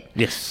reinstated.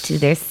 Yes. To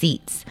their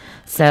seats.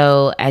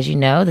 So as you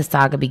know, the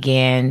saga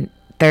began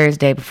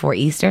Thursday before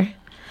Easter,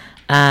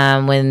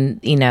 when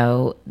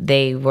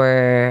they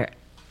were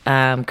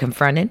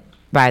confronted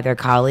by their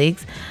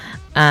colleagues,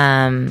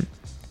 and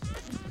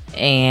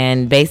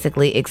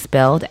basically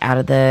expelled out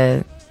of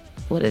the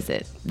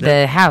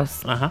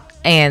house.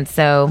 And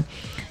so,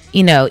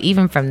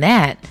 even from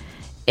that,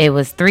 it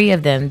was 3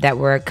 of them that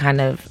were kind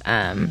of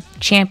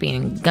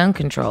championing gun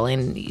control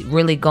and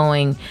really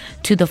going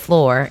to the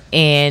floor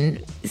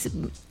and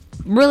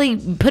really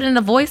putting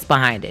a voice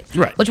behind it,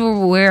 right? Which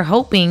we're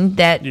hoping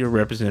that your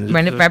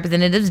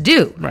representatives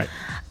do. Right.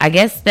 I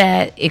guess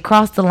that it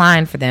crossed the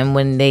line for them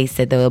when they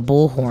said the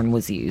bullhorn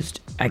was used.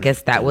 I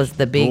guess that was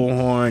the big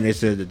bullhorn. They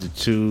said that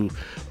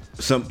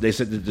they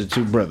said that the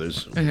 2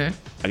 brothers. I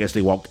guess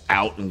they walked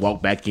out and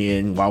walked back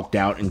in, walked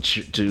out and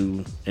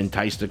to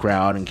entice the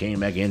crowd, and came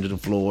back into the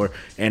floor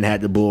and had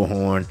the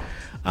bullhorn.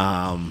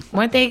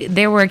 Weren't they?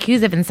 They were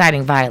accused of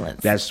inciting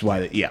violence. That's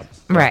why,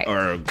 right.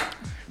 Or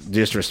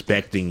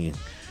disrespecting,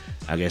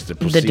 I guess, the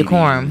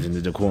decorum and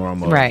the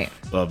decorum of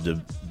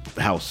the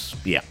house.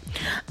 Yeah.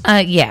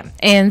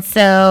 And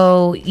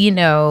so,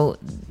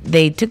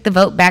 they took the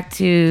vote back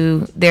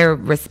to their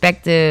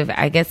respective,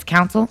 I guess,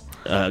 council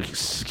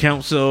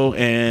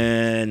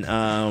and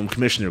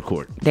commissioner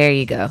court. There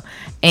you go.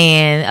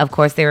 And of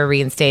course they were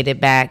reinstated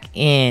back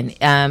in.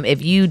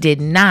 If you did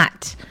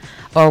not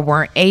or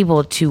weren't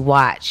able to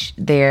watch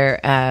their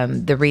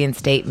the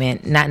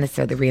reinstatement, not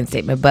necessarily the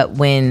reinstatement, but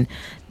when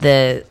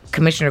the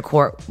commissioner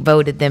court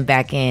voted them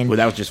back in. Well,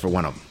 that was just for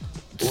one of them.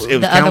 It was the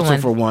council other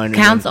one. for one.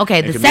 Council. Okay,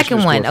 the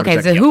second one.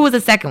 Okay, so who was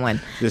the second one?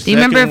 Do you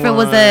remember if it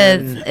was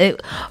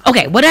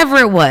okay, whatever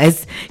it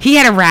was? He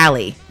had a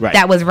rally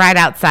that was right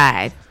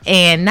outside,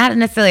 and not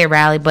necessarily a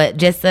rally, but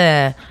just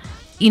it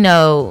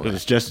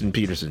was Justin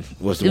Peterson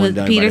was the one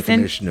done by the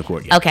commissioner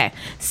court. Yeah. Okay,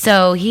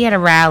 so he had a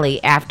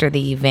rally after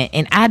the event,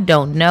 and I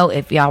don't know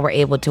if y'all were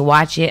able to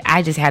watch it.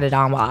 I just had it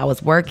on while I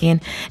was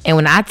working, and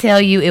when I tell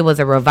you it was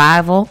a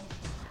revival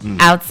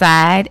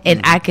outside,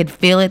 and I could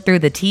feel it through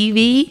the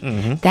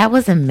TV. That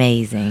was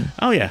amazing.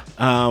 Oh yeah.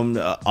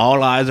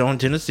 All eyes are on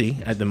Tennessee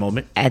at the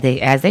moment,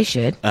 as they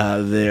should.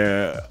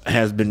 There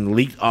has been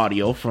leaked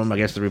audio from, I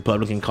guess, the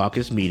Republican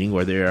caucus meeting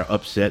where they're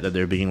upset that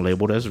they're being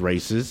labeled as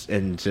racist,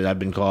 and said I've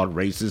been called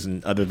racist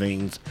and other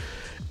things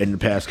in the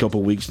past couple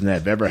of weeks than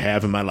I've ever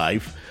have in my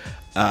life.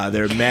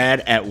 They're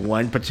mad at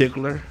one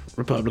particular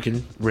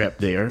Republican rep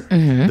there,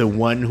 the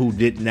one who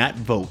did not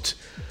vote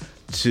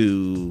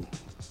to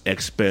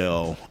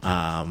expel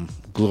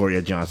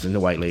Gloria Johnson,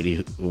 the white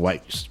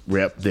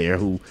rep there.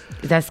 Who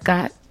is that?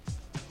 Scott?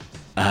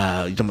 You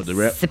talking about the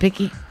rep?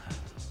 Sapicki?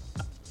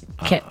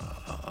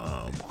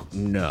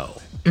 No.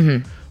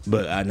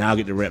 but now I'll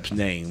get the rep's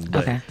name.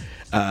 But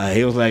Okay.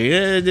 he was like,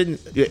 it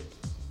didn't.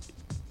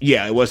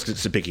 Yeah, it was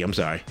Sapicki. I'm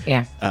sorry.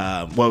 Yeah.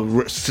 Well,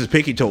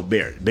 Sapicki told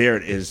Barrett.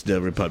 Barrett is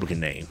the Republican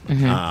name.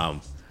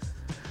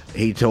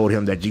 He told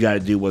him that you got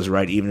to do what's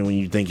right even when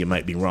you think it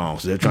might be wrong.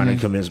 So they're trying to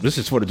convince, this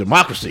is for the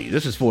democracy.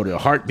 This is for the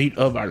heartbeat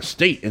of our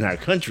state and our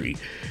country.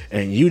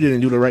 And you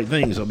didn't do the right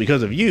thing. So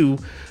because of you,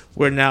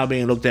 we're now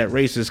being looked at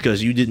racist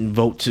because you didn't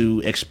vote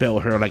to expel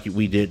her like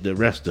we did the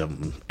rest of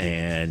them.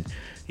 And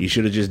you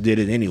should have just did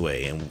it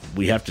anyway. And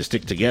we have to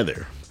stick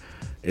together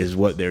is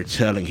what they're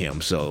telling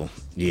him. So,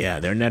 yeah,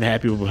 they're not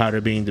happy with how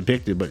they're being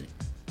depicted, but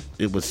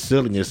it was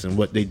silliness in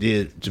what they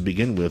did to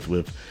begin with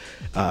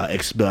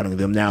expelling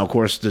them. Now, of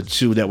course, the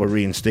two that were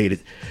reinstated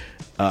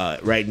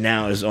right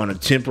now is on a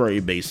temporary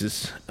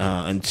basis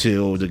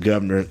until the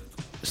governor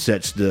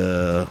sets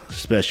the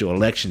special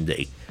election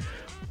date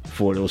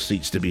for those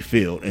seats to be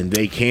filled, and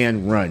they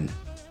can run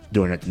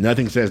during it.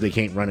 Nothing says they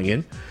can't run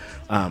again.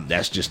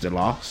 That's just the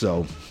law.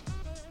 So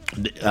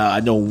I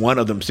know one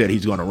of them said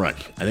he's going to run.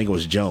 I think it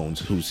was Jones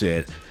who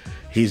said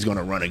he's going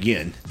to run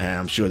again, and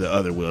I'm sure the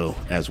other will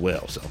as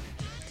well. So.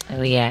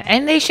 Oh, yeah.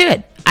 And they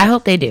should. I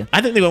hope they do. I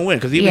think they're going to win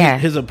because even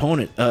his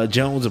opponent,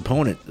 Jones'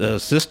 opponent,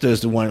 sister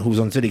is the one who's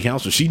on city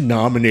council. She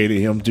nominated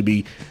him to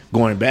be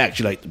going back.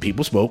 She like, the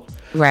people spoke.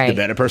 Right. The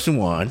better person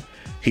won.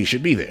 He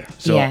should be there.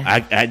 So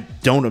I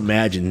don't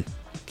imagine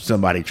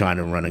somebody trying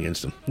to run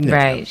against him. No.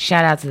 Right.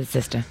 Shout out to the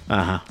sister.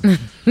 Uh-huh.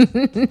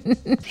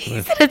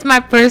 He said it's my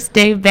first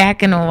day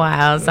back in a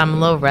while, so I'm a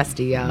little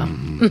rusty, y'all.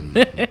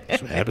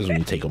 That's what happens when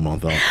you take a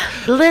month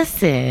off.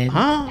 Listen,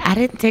 I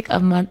didn't take a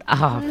month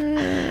off.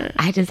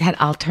 I just had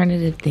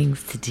alternative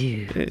things to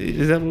do.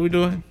 Is that what we're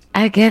doing?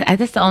 I guess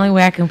that's the only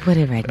way I can put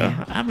it right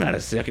now. I'm not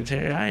a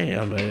secretary. I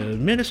am an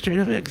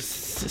administrative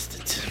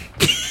assistant.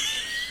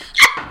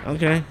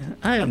 Okay.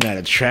 I am not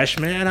a trash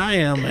man. I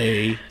am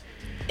a...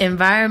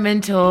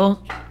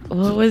 environmental,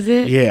 what was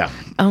it? Yeah.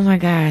 Oh my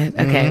God.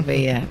 Okay, but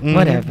yeah,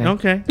 whatever.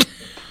 Okay.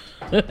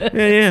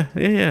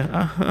 Yeah.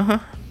 Uh-huh.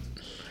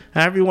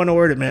 However you want to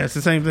word it, man, it's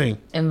the same thing.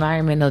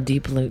 Environmental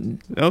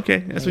depollutant. Okay,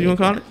 that's what you want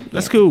to call it?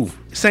 That's cool.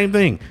 Same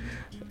thing.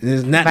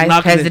 It's not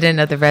Vice President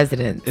of the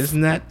Residents. It's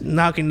not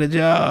knocking the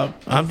job.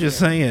 I'm just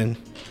saying.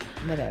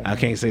 Whatever. I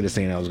can't say the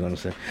same I was going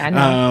to say. I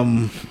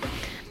know.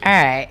 All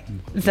right.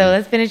 So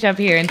let's finish up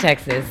here in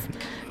Texas.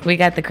 We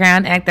got the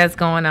Crown Act that's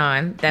going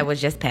on that was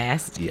just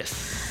passed.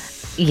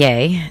 Yes.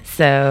 Yay.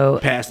 So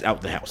passed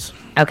out the House.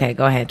 Okay,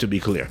 go ahead. To be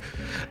clear.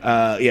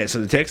 So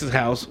the Texas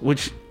House,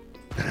 which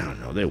I don't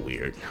know, they're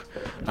weird.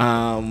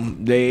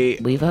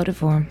 We voted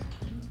for them.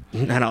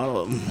 Not all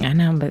of them. I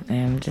know, but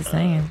I'm just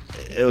saying.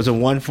 It was a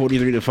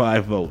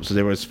 143-5 vote. So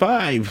there was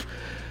 5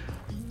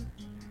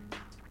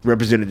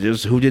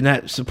 representatives who did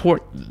not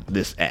support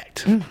this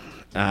act.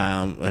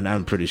 And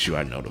I'm pretty sure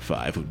I know the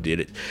 5 who did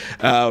it.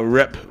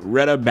 Rep.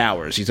 Retta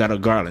Bowers, she's out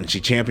of Garland. She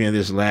championed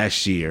this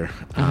last year.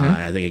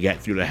 I think it got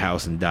through the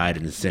House and died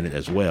in the Senate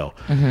as well.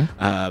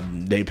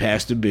 They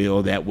passed a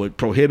bill that would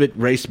prohibit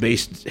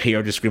race-based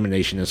hair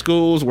discrimination in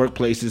schools,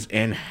 workplaces,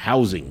 and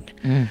housing.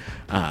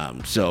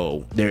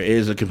 So there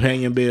is a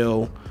companion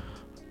bill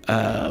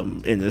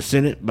in the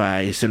Senate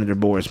by Senator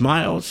Boris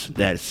Miles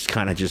that's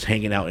kind of just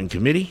hanging out in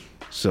committee.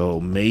 So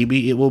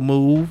maybe it will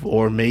move,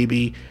 or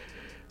maybe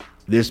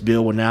this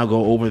bill will now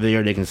go over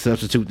there. They can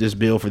substitute this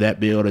bill for that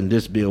bill, and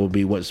this bill will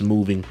be what's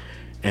moving,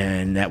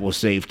 and that will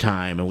save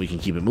time, and we can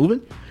keep it moving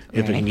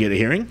if it can get a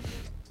hearing.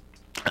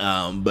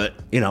 But,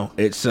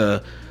 it's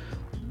a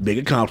big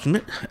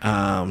accomplishment.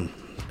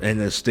 In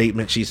the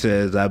statement, she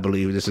says, I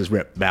believe, this is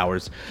Rep.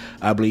 Bowers,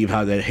 I believe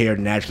how that hair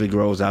naturally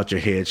grows out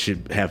your head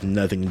should have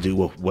nothing to do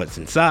with what's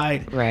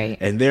inside. Right.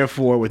 And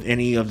therefore, with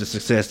any of the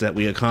success that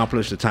we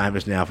accomplish, the time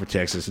is now for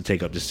Texas to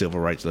take up the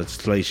civil rights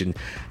legislation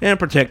and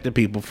protect the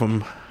people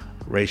from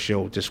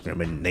racial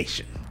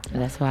discrimination.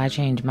 That's why I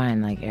change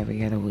mine like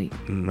every other week.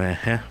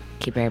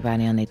 Keep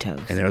everybody on their toes.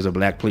 And there was a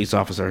black police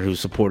officer who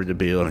supported the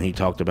bill, and he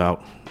talked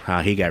about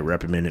how he got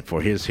reprimanded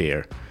for his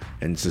hair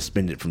and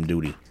suspended from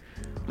duty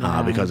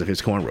because of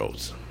his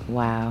cornrows.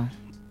 Wow.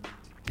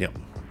 Yep.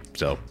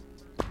 So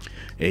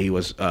he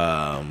was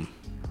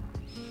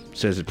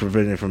says it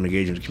prevented him from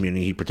engaging the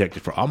community. He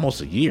protected for almost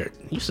a year.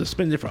 He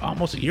suspended for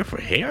almost a year for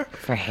hair?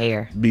 For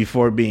hair.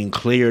 Before being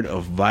cleared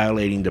of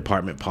violating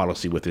department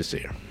policy with his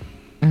hair.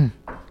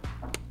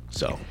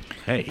 So,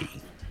 hey.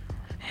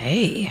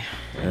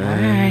 All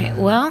right.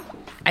 Well,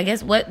 I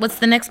guess what's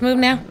the next move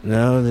now?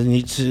 No, they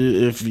need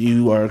to, if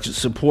you are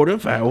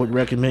supportive, I would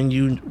recommend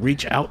you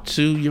reach out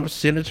to your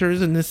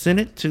senators in the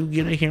Senate to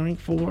get a hearing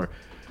for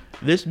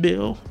this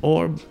bill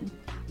or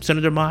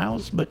Senator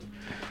Miles, but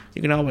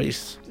you can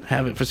always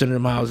have it for Senator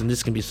Miles, and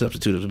this can be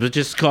substituted. But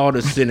just call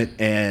the Senate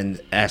and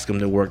ask them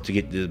to work to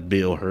get the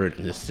bill heard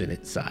in the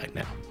Senate side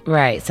now.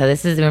 Right. So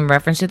this is in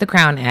reference to the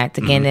Crown Act.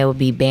 Again, they will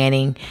be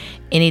banning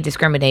any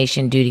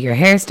discrimination due to your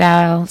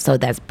hairstyle. So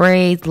that's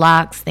braids,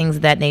 locks, things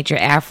of that nature,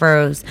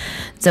 afros.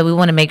 So we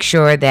want to make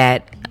sure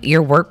that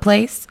your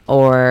workplace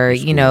or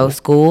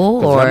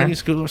school or many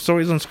school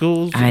stories on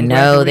schools. I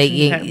know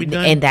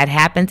and that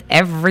happens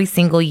every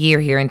single year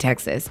here in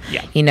Texas.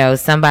 Yeah.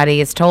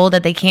 Somebody is told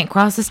that they can't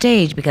cross the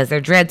stage because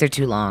their dreads are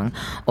too long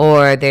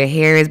or their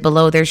hair is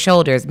below their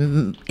shoulders,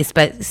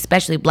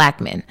 especially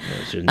black men.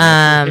 You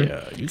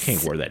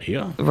can't wear that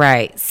here.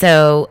 Right.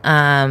 So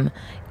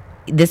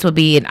this would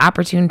be an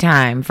opportune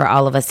time for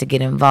all of us to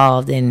get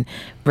involved in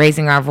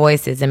raising our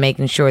voices and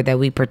making sure that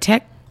we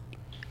protect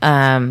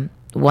one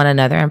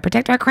another and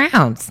protect our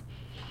crowns.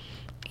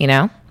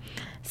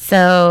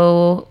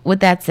 So with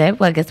that said,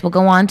 I guess we'll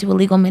go on to a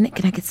legal minute.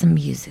 Can I get some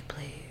music,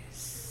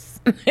 please?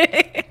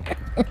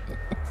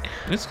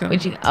 It's coming.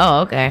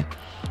 Okay.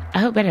 I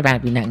hope it better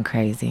be nothing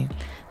crazy.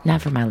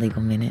 Not for my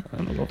legal minute.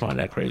 I'm gonna go find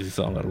that crazy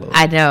song I love.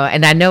 I know,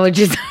 and I know it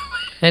just.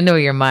 I know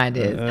where your mind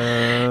is.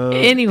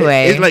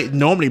 Anyway, it's like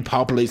normally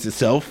populates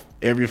itself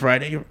every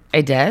Friday.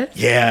 It does.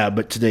 Yeah,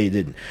 but today it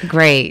didn't.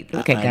 Great.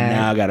 Look at God.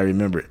 Now I gotta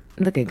remember it.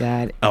 Look at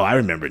God. Oh, I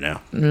remember it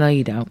now. No,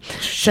 you don't.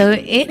 So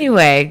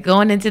anyway,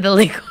 going into the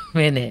legal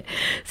minute.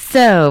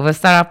 So we'll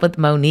start off with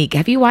Monique.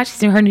 Have you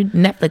watched her new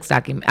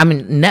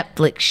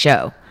Netflix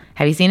show?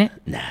 Have you seen it?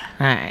 Nah.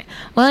 All right.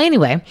 Well,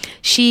 anyway,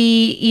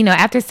 she,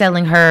 after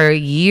settling her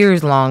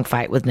years-long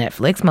fight with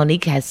Netflix,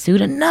 Monique has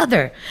sued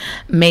another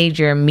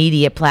major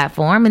media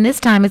platform, and this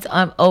time it's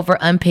over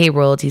unpaid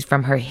royalties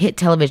from her hit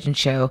television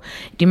show.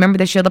 Do you remember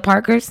the show The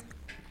Parkers?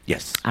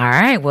 Yes. All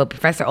right. Well,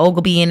 Professor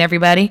Ogilvy and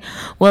everybody.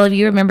 Well, if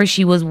you remember,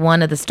 she was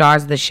one of the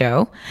stars of the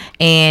show,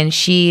 and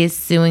she is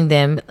suing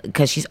them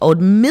because she's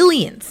owed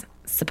millions,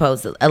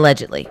 supposedly,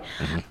 allegedly.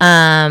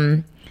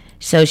 Mm-hmm.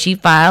 So she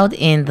filed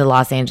in the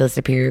Los Angeles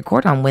Superior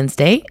Court on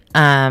Wednesday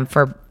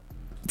for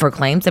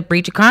claims of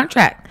breach of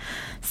contract,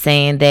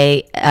 saying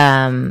they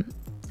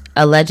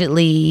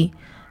allegedly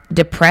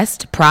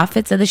depressed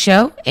profits of the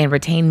show and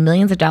retained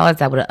millions of dollars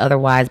that would have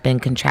otherwise been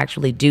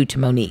contractually due to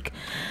Monique.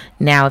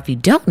 Now, if you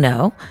don't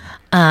know,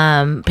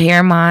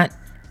 Paramount,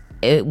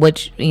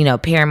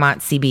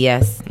 Paramount,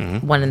 CBS,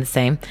 mm-hmm. one and the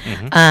same,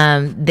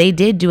 mm-hmm. They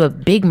did do a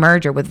big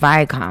merger with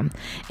Viacom.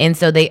 And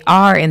so they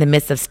are in the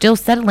midst of still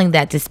settling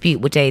that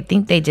dispute, which I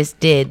think they just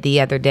did the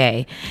other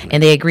day.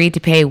 And they agreed to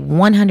pay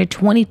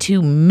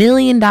 $122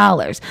 million to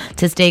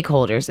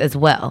stakeholders as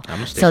well.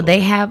 I'm a stakeholder. So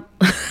they have...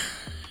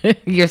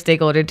 You're a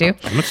stakeholder too?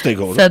 I'm a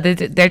stakeholder. So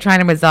they're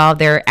trying to resolve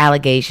their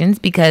allegations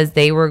because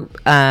they were...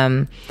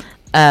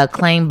 there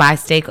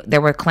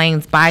were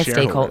claims by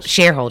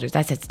shareholders.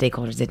 I said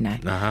stakeholders, didn't I?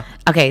 Uh-huh.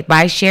 Okay,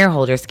 by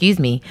shareholders,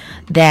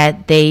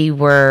 that they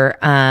were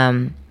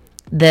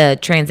the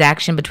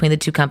transaction between the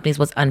two companies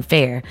was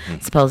unfair.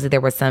 Supposedly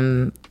there were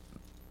some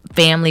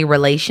family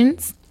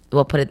relations,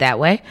 we'll put it that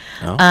way.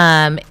 Oh.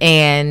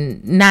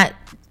 And not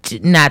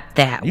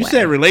that you way.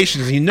 said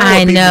relations.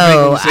 I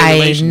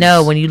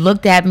know. When you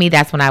looked at me,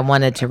 that's when I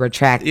wanted to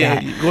retract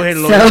that. Yeah, go ahead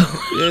and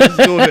let's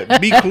go ahead.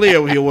 Be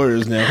clear with your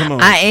words now. Come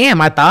on. I am.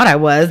 I thought I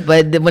was,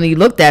 but when you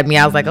looked at me,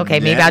 I was like, okay,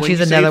 maybe I'll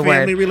choose another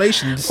word. Family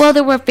relations. Well,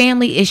 there were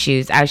family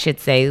issues, I should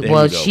say.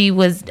 Well, she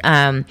was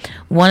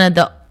one of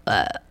the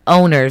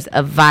owners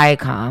of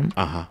Viacom.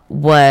 Uh-huh.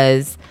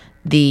 Was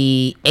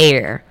the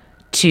heir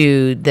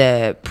to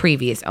the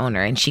previous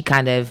owner, and she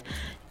kind of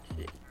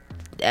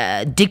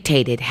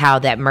dictated how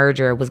that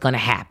merger was going to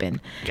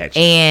happen. Gotcha.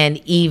 And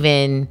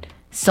even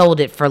sold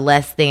it for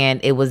less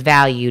than it was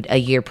valued a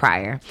year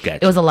prior.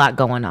 Gotcha. It was a lot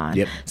going on.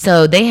 Yep.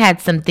 So they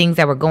had some things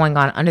that were going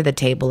on under the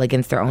table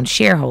against their own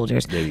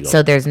shareholders.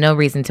 So there's no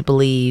reason to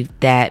believe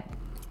that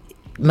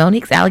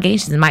Monique's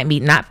allegations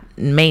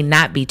may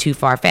not be too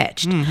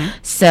far-fetched. Mm-hmm.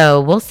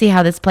 So we'll see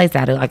how this plays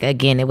out. Like,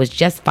 again, it was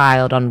just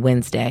filed on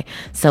Wednesday,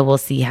 so we'll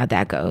see how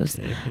that goes.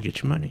 Yeah,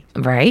 get your money.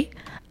 Right?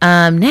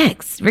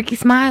 Next, Ricky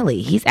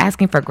Smiley. He's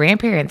asking for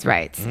grandparents'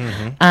 rights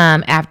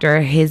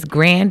after his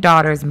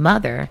granddaughter's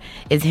mother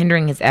is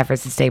hindering his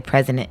efforts to stay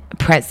present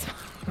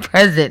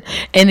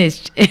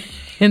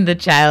in the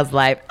child's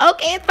life.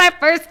 Okay, it's my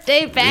first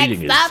day back.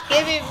 Stop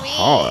giving me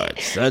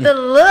the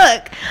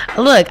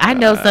look. I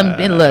know some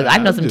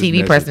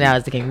TV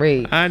personalities that can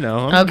read. I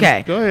know.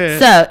 Okay, go ahead.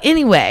 So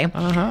anyway,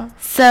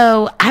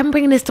 so I'm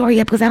bringing this story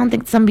up because I don't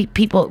think some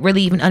people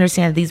really even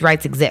understand that these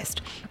rights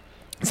exist.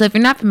 So if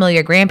you're not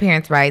familiar,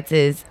 grandparents' rights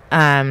is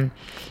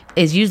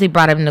usually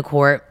brought up in the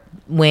court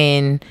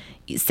when,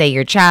 say,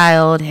 your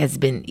child is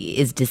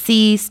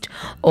deceased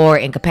or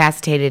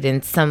incapacitated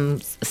in some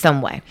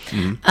way.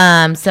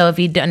 Mm-hmm. So if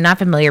you're not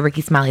familiar,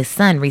 Ricky Smiley's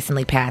son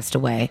recently passed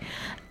away,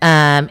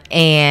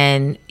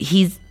 and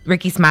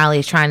Ricky Smiley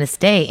is trying to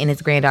stay in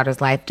his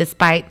granddaughter's life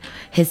despite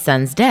his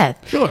son's death.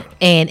 Sure.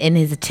 And in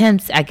his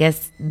attempts, I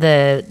guess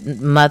the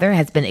mother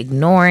has been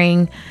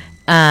ignoring,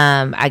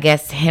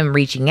 him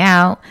reaching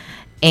out.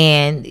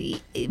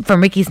 And from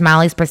Ricky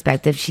Smiley's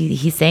perspective,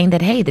 he's saying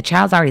that, hey, the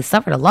child's already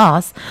suffered a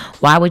loss.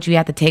 Why would you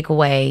have to take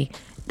away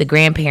the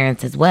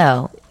grandparents as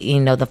well?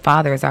 The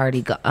father is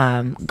already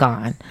gone.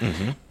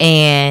 Mm-hmm.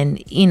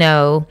 And,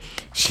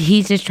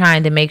 he's just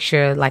trying to make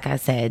sure, like I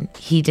said,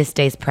 he just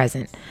stays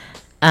present.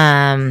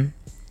 Ricky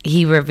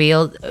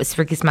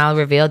Smiley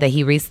revealed that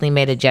he recently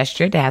made a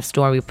gesture to have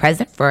Stormy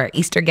present for an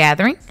Easter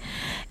gathering.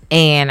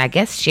 and I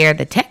guess shared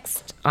the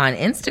text on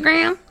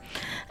Instagram.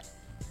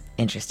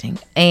 Interesting.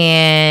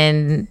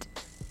 And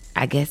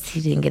I guess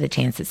he didn't get a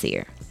chance to see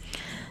her.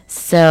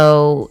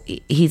 So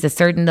he's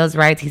asserting those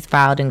rights. He's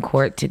filed in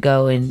court to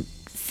go and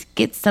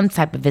get some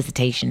type of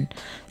visitation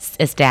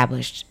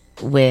established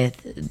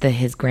with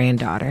his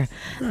granddaughter.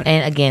 Right.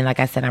 And again, like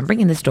I said, I'm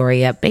bringing the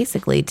story up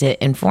basically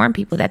to inform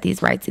people that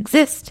these rights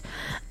exist.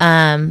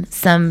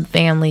 Some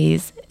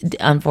families,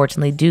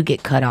 unfortunately, do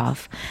get cut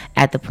off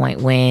at the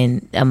point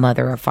when a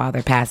mother or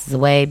father passes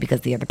away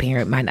because the other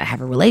parent might not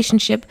have a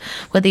relationship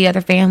with the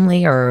other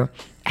family or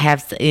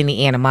have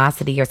any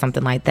animosity or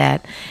something like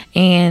that.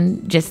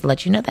 And just to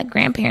let you know that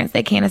grandparents,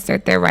 they can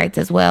assert their rights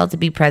as well to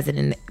be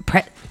present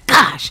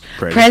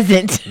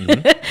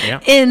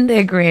mm-hmm. in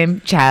their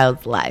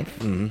grandchild's life.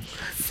 Mm-hmm.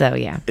 So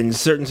yeah, in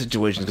certain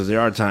situations, because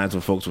there are times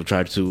when folks will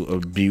try to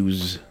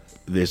abuse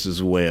this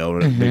as well.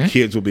 Mm-hmm. The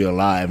kids will be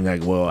alive and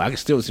like, well, I can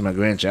still see my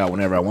grandchild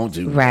whenever I want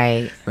to.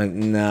 Right. Like,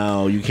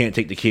 no, you can't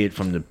take the kid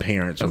from the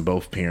parents when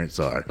both parents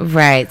are.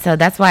 Right. So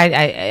that's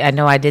why I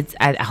know I did.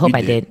 I hope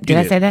I did. Did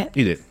I say that?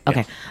 You did.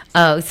 Okay.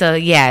 Oh, so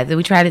yeah,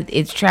 we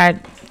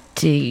tried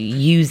to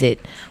use it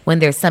when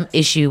there's some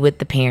issue with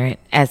the parent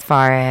as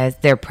far as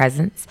their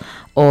presence,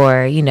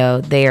 or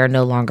they are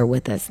no longer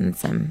with us in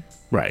some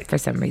for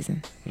some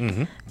reason.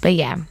 Mm-hmm. But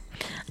yeah.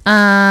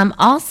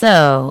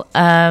 Also,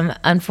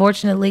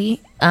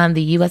 unfortunately,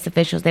 the U.S.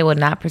 officials, they will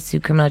not pursue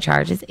criminal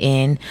charges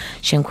in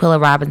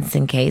Shanquilla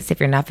Robinson case. If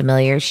you're not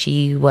familiar,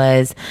 she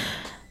was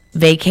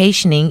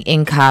vacationing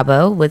in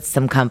Cabo with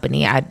some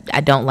company.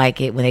 I don't like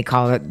it when they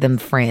call them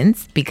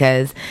friends,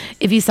 because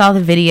if you saw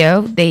the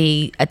video,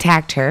 they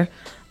attacked her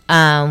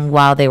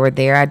while they were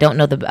there. I don't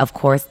know of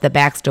course the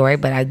backstory,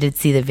 but I did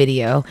see the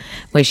video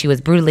where she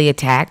was brutally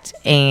attacked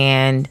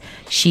and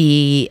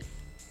she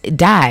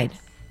died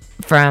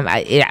from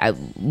I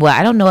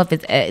don't know if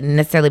it's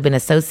necessarily been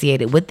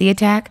associated with the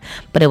attack,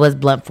 but it was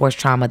blunt force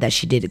trauma that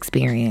she did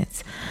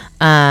experience.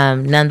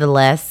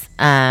 Nonetheless,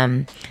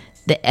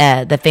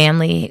 the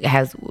family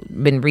has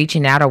been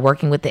reaching out or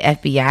working with the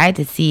FBI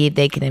to see if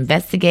they can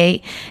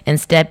investigate and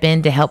step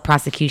in to help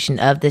prosecution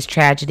of this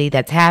tragedy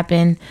that's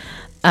happened.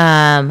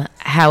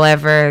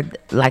 However,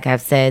 like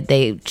I've said,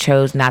 they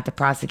chose not to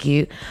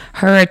prosecute.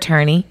 Her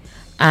attorney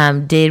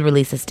did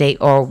release a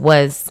statement, or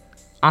was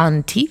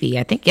on TV,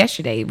 I think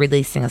yesterday,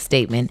 releasing a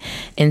statement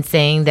and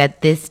saying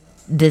that this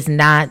does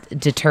not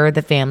deter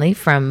the family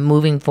from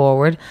moving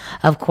forward.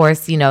 Of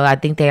course, I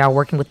think they are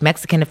working with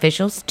Mexican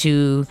officials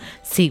to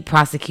seek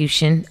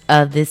prosecution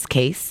of this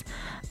case.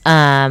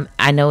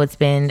 I know it's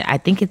been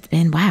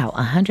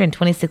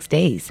 126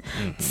 days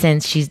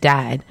since she's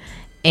died.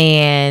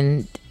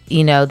 And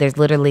there's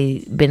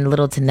literally been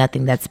little to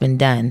nothing that's been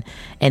done.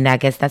 And I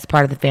guess that's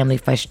part of the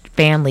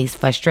family's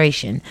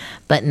frustration.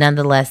 But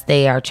nonetheless,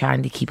 they are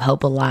trying to keep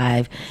hope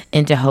alive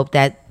and to hope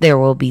that there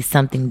will be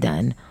something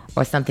done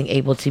or something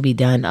able to be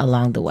done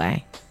along the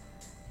way.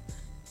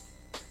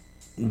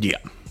 Yeah.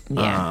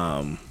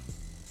 Yeah.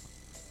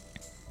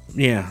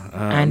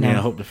 I know. I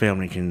hope the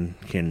family can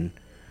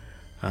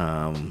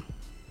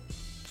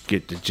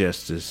get the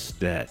justice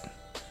that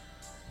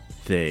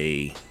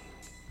they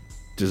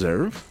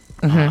deserve.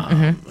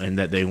 And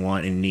that they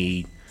want and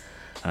need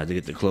to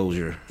get the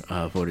closure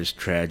for this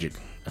tragic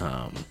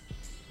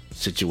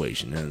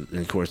situation. And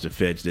of course, the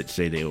feds did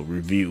say they will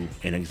review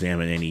and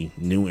examine any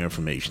new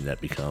information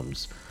that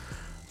becomes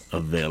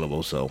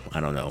available. So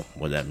I don't know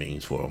what that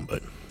means for them,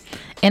 but.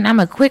 And I'm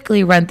going to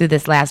quickly run through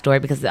this last story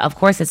because, of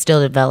course, it's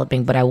still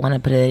developing, but I want to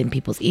put it in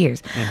people's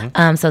ears.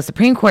 So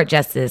Supreme Court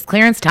Justice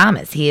Clarence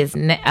Thomas, he is,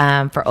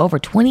 for over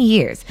 20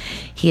 years,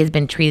 he has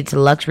been treated to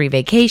luxury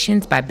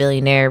vacations by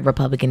billionaire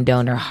Republican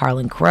donor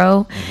Harlan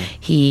Crow.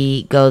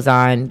 He goes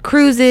on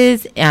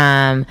cruises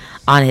on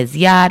his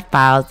yacht,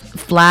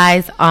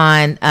 flies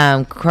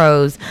on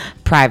Crow's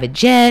private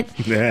jet,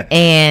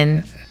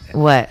 and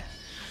what?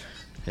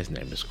 His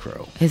name is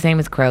Crow. His name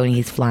is Crow, and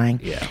he's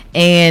flying. Yeah.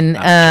 And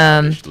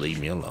just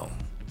leave me alone.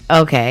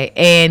 Okay,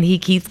 and he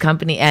keeps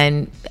company,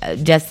 and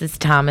Justice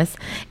Thomas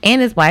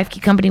and his wife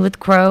keep company with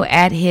Crow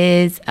at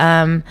his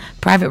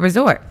private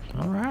resort.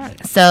 All right.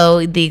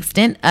 So the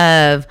extent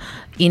of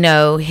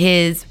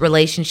his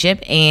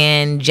relationship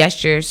and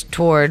gestures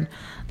toward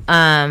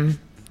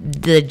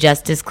the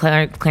Justice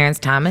Clarence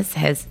Thomas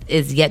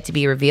is yet to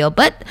be revealed.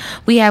 But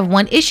we have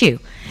one issue,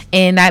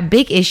 and that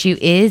big issue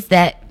is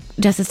that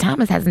Justice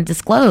Thomas hasn't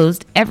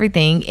disclosed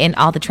everything in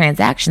all the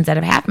transactions that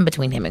have happened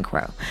between him and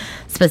Crow.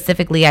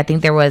 Specifically, I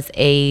think there was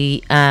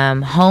a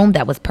home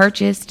that was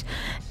purchased,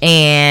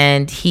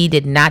 and he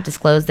did not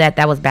disclose that.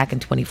 That was back in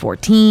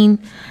 2014.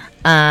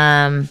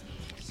 I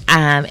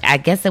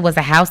guess it was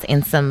a house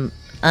in some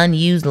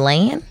unused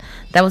land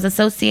that was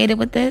associated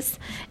with this.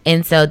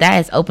 And so that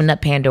has opened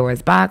up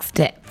Pandora's box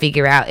to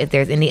figure out if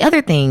there's any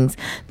other things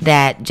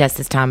that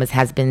Justice Thomas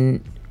has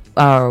been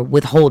or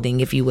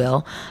withholding, if you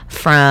will,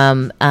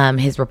 from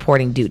his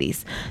reporting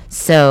duties.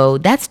 So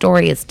that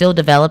story is still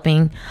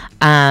developing.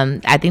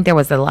 I think there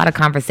was a lot of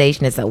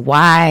conversation as to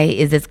why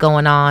is this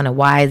going on and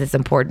why is this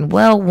important.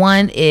 Well,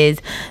 one is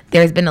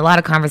there's been a lot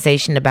of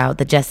conversation about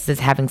the justices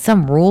having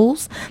some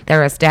rules that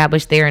are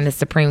established there in the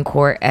Supreme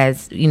Court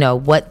as,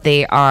 what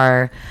they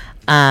are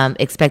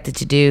expected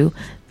to do.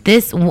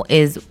 This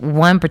is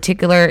one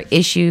particular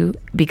issue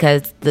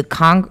because the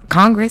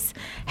Congress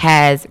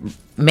has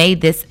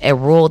made this a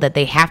rule that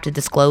they have to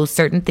disclose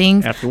certain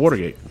things. After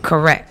Watergate.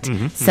 Correct.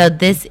 So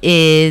this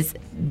is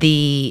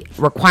the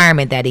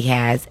requirement that he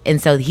has,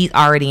 and so he's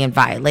already in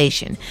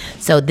violation.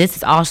 So this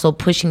is also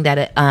pushing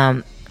that,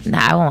 I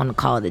don't want to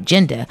call it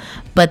agenda,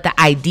 but the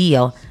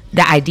idea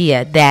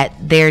that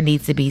there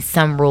needs to be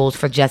some rules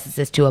for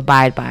justices to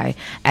abide by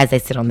as they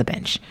sit on the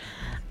bench.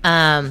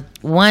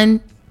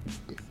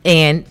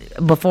 And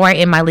before I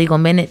end my legal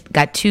minute,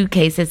 got 2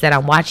 cases that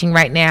I'm watching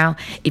right now.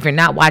 If you're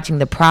not watching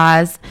the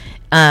Praz,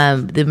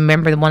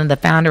 remember one of the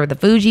founder of the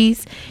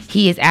Fugees,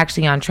 he is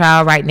actually on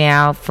trial right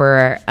now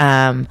for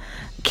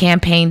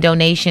campaign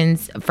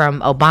donations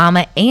from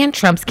Obama and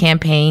Trump's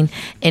campaign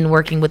in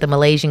working with the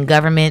Malaysian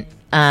government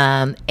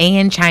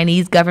and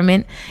Chinese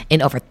government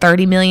in over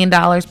 $30 million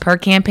per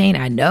campaign.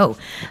 I know.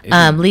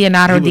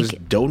 Leonardo he was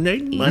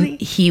donating money?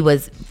 He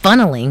was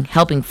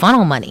helping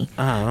funnel money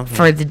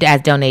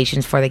as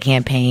donations for the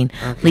campaign.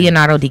 Okay.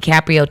 Leonardo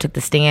DiCaprio took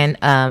the stand,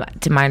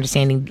 to my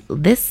understanding,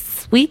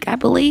 this week, I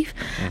believe,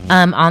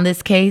 on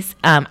this case.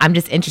 I'm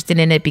just interested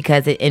in it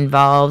because it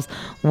involves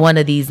one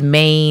of these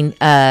main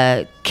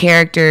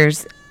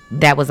characters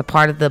that was a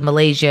part of the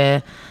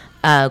Malaysia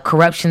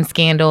corruption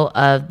scandal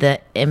of the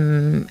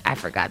I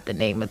forgot the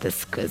name of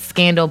this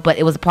scandal, but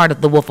it was a part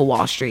of the Wolf of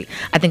Wall Street.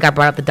 I think I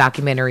brought up the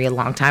documentary a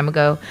long time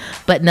ago,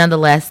 but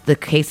nonetheless, the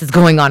case is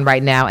going on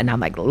right now, and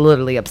I'm like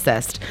literally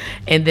obsessed.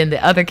 And then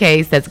the other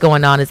case that's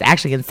going on is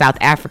actually in South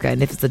Africa,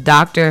 and it's a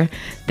doctor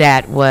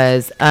that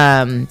was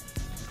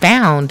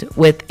found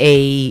with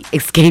a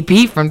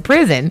escapee from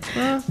prison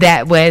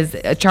that was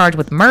charged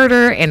with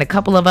murder and a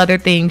couple of other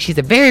things. She's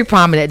a very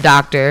prominent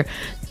doctor.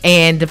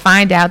 And to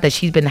find out that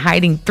she's been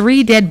hiding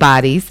 3 dead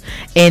bodies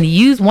and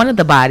used one of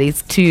the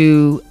bodies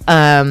to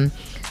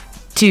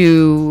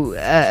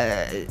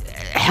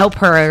help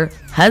her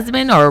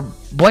husband or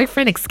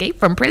boyfriend escape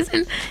from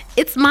prison,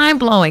 it's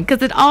mind-blowing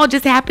because it all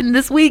just happened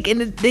this week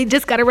and they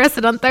just got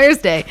arrested on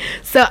Thursday.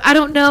 So I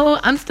don't know.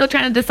 I'm still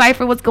trying to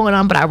decipher what's going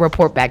on, but I'll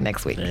report back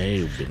next week.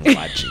 They've been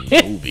watching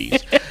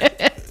movies.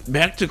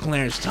 Back to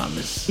Clarence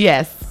Thomas.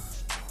 Yes.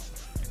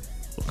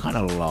 What kind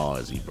of law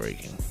is he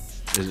breaking?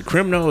 Is it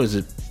criminal? Is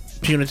it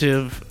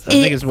punitive? I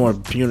think it's more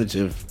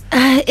punitive.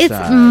 It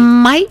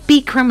might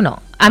be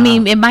criminal. I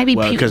mean, it might be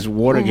because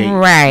Watergate.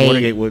 Right.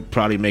 Watergate would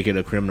probably make it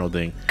a criminal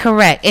thing.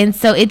 Correct, and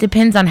so it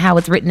depends on how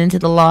it's written into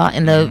the law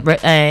and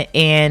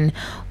and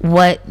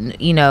what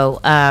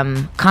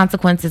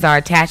consequences are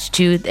attached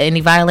to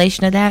any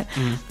violation of that.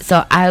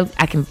 So I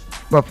can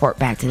report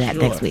back to that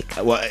next week.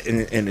 Well,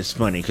 and it's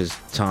funny because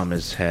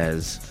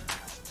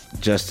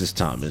Justice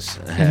Thomas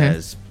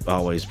has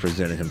always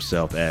presented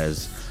himself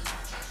as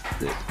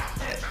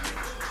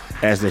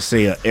they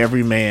say, a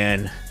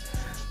everyman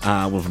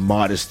with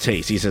modest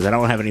taste. He says, I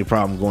don't have any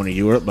problem going to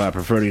Europe, but I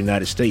prefer the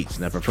United States,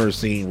 and I prefer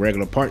seeing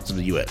regular parts of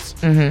the U.S.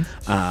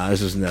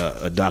 This is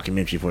a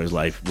documentary for his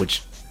life,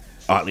 which,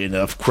 oddly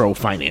enough, Crow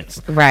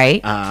financed.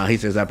 Right. He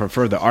says, I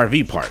prefer the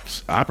RV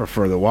parks. I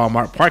prefer the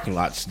Walmart parking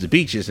lots, the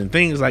beaches, and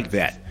things like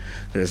that.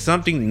 There's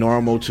something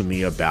normal to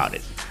me about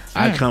it.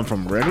 I come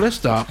from regular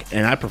stock,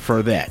 and I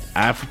prefer that.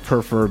 I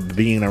prefer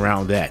being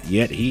around that.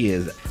 Yet he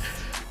is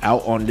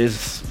out on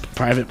this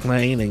private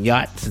plane and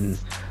yachts and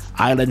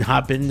island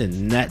hopping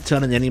and not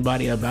telling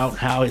anybody about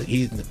how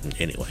he's...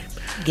 Anyway.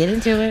 Get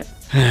into it.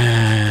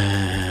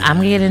 I'm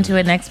gonna get into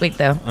it next week,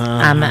 though.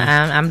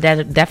 I'm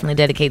definitely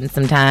dedicating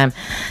some time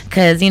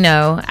because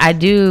I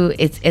do.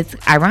 It's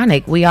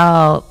ironic. We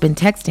all been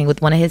texting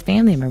with one of his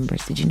family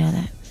members. Did you know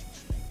that?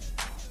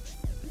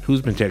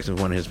 Who's been texting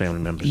with one of his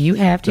family members? You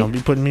have to. Don't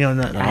be putting me on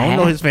that. I don't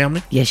know his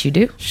family. Yes, you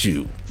do.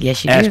 Shoot.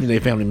 Yes, you do. Ask me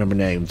their family member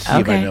names. See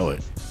if I know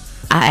it.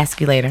 I'll ask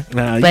you later.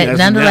 But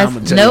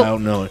nonetheless, nope. I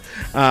don't know it.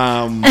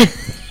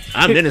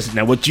 I'm innocent.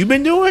 Now, what you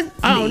been doing?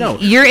 I don't know.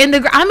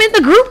 I'm in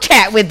the group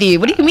chat with you.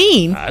 What do you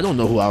mean? I don't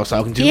know who I was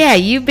talking to. Yeah,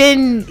 you've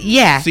been.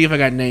 Yeah. See if I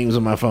got names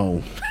on my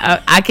phone.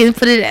 I can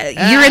put it.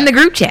 You're in the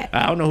group chat.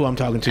 I don't know who I'm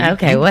talking to.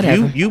 Okay,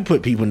 whatever. You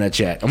put people in that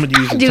chat. I'm gonna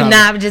use. I do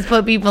not just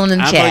put people in the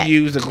chat. I'm gonna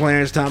use the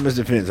Clarence Thomas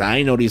defense. I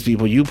ain't know these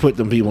people. You put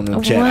them people in the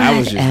chat. I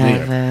was just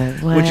there.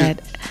 Which is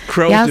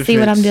Crow's Y'all defense. See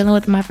what I'm dealing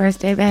with my first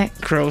day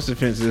back? Crow's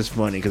defense is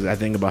funny because I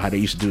think about how they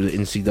used to do the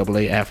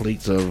NCAA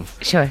athletes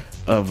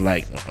of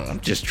like, I'm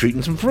just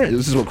treating some friends.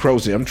 This is what Crow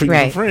said. I'm treating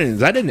some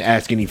friends. I didn't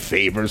ask any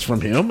favors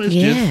from him. It's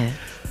just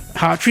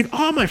how I treat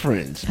all my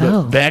friends.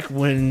 But back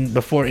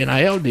before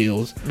NIL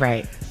deals,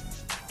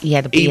 you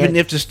had to even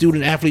if the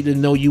student athlete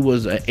didn't know you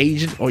was an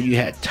agent or you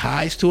had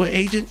ties to an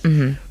agent,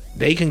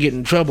 they can get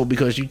in trouble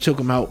because you took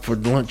them out for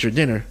lunch or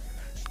dinner,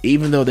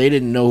 even though they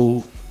didn't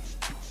know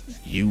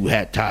you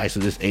had ties to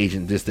this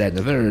agent, this, that, and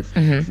the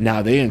third.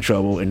 Now they in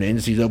trouble, and the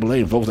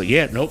NCAA and folks like,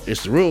 yeah, nope,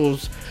 it's the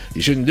rules.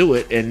 You shouldn't do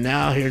it. And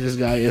now here this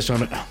guy is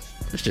trying to,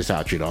 it's just how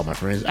I treat all my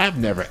friends. I've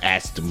never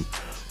asked them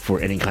for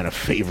any kind of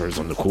favors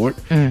on the court.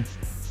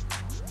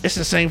 It's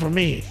the same for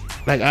me.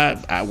 Like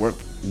I work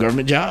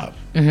government job.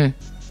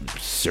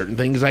 Certain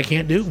things I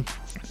can't do.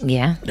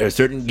 Yeah. There are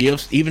certain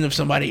gifts, even if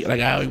somebody,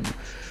 like I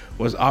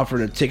was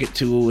offered a ticket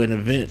to an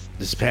event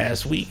this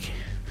past week.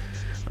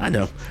 I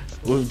know.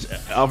 Was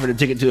offered a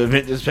ticket to an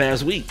event this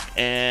past week,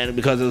 and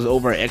because it was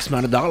over X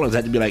amount of dollars, I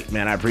had to be like,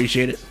 man, I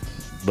appreciate it,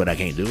 but I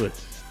can't do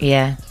it.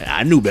 Yeah.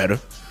 I knew better,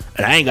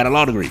 and I ain't got a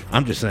law degree.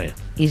 I'm just saying.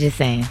 You just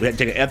saying. We had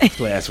to take an ethics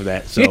class for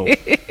that, so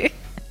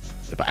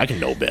if I can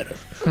know better.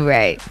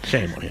 Right.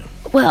 Shame on him.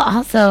 Well,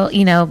 also,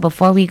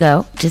 before we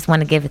go, just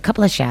want to give a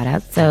couple of shout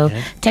outs. So,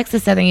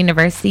 Texas Southern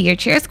University, your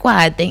cheer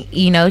squad,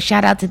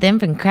 shout out to them.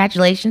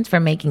 Congratulations for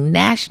making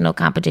national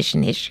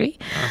competition history.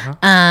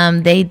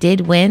 They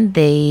did win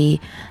the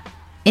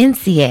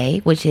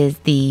NCA, which is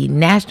the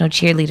National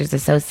Cheerleaders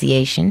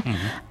Association,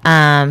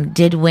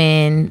 did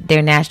win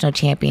their national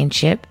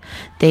championship.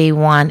 They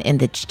won in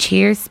the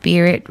Cheer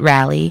Spirit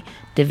Rally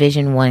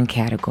Division 1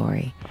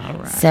 category. All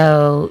right.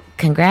 So,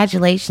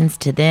 congratulations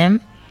to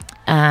them.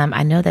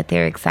 I know that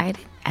they're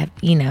excited,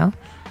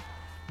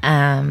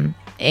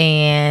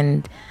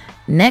 and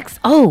next,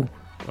 want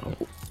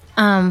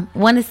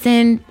to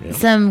send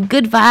some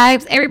good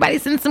vibes. Everybody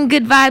send some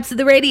good vibes to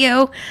the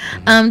radio,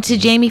 to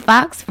Jamie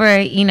Foxx for,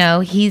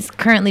 he's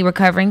currently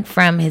recovering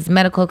from his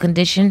medical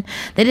condition.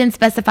 They didn't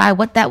specify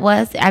what that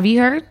was. Have you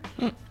heard?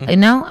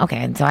 No?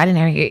 Okay. So I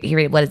didn't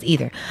hear what it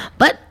either.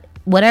 But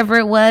whatever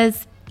it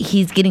was,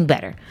 he's getting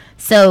better.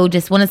 So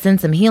just want to send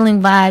some healing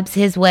vibes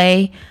his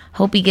way.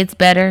 Hope he gets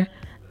better.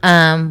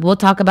 We'll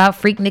talk about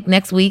Freaknik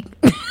next week.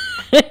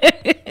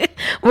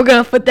 We're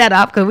going to put that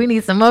off because we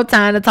need some more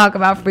time to talk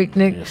about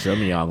Freaknik. Yeah,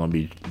 some of y'all going to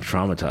be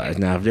traumatized.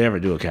 Now, if they ever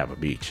do a Kappa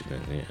Beach,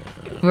 then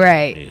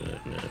right.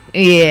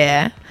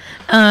 Yeah.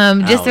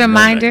 Just a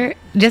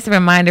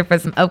reminder for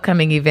some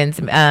upcoming events.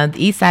 The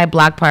Eastside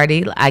Block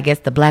Party, I guess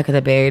the blacker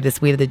the berry, the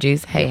sweeter the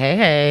juice.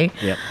 Hey.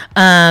 Yep.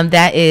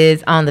 That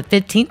is on the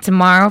 15th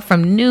tomorrow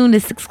from noon to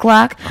 6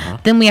 o'clock.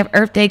 Then we have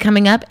Earth Day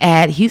coming up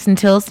at Houston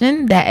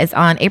Tilston. That is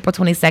on April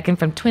 22nd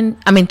from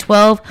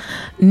 12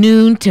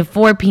 noon to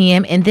 4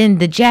 p.m. And then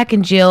the Jack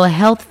and Jill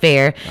Health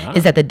Fair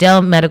is at the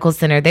Dell Medical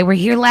Center. They were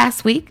here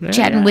last week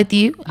chatting with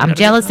you. I'm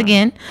jealous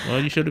again.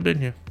 Well, you should have been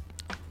here.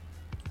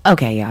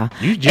 Okay, y'all.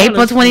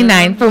 April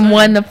 29th from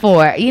 1 to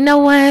 4. You know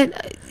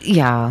what?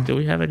 Y'all. Do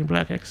we have any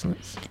Black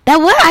excellence?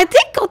 I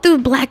did go through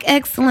Black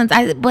excellence.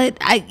 Was it the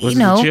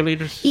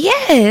cheerleaders?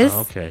 Yes.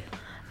 Oh, okay.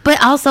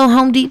 But also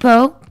Home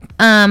Depot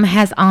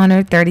has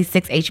honored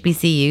 36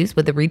 HBCUs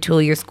with the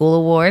Retool Your School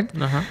Award.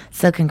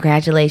 So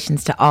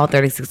congratulations to all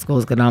 36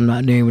 schools, because I'm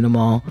not naming them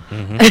all.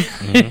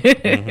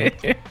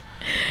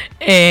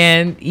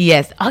 And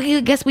yes, okay,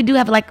 I guess we do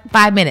have like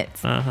 5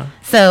 minutes.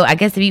 So I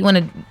guess if you want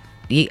to.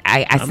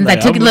 I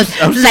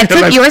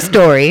took your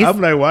stories. I'm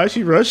like, why is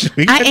she rushing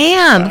me? I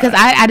am, because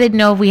I didn't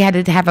know if we had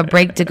to have a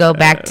break to go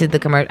back to the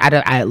commercial.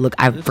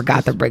 I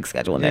forgot the break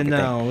schedule and everything.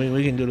 No,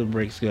 we can do the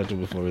break schedule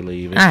before we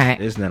leave. All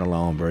right. It's not a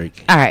long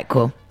break. All right,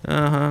 cool.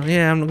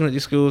 Yeah, I'm looking at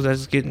these schools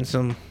that's getting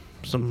some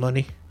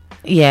money.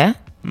 Yeah.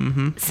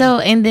 So,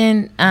 and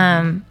then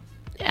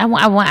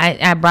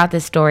I brought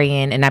this story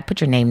in, and I put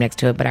your name next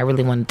to it, but I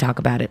really want to talk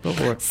about it. Go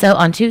for it. So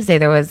on Tuesday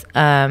there was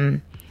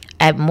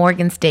at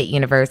Morgan State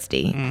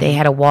University, they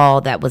had a wall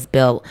that was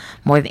built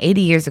more than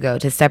 80 years ago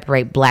to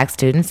separate black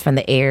students from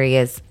the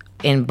areas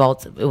in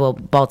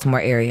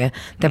Baltimore area,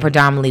 the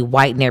predominantly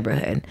white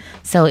neighborhood.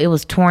 So it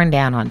was torn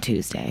down on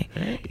Tuesday.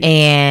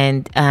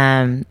 And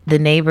the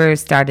neighbors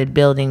started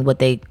building what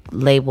they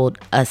labeled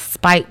a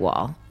spite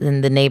wall,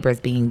 and the neighbors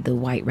being the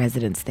white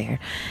residents there,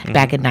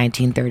 back in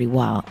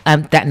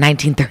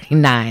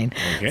 1939.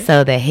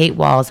 So the hate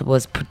walls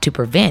was to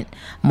prevent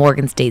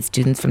Morgan State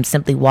students from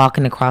simply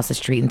walking across the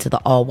street into the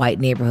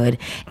all-white neighborhood,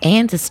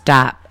 and to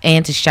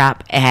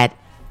shop at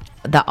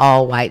the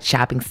all-white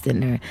shopping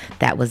center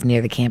that was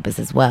near the campus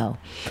as well.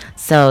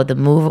 So the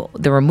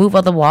removal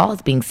of the wall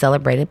is being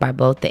celebrated by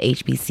both the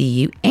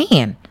HBCU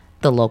and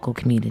the local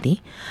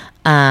community.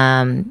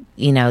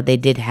 They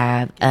did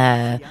have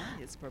an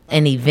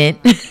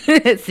event.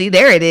 See,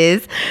 there it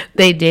is.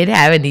 They did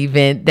have an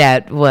event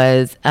that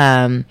was,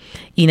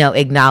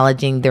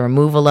 acknowledging the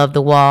removal of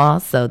the wall.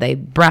 So they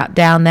brought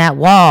down that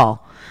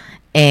wall,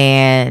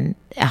 and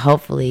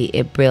hopefully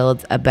it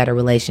builds a better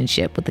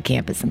relationship with the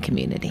campus and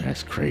community.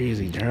 That's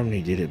crazy.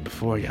 Germany did it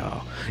before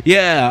y'all.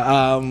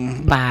 Yeah.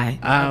 Bye.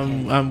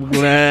 I'm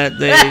glad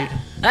they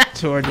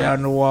tore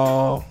down the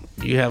wall.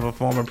 You have a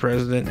former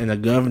president and a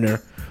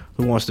governor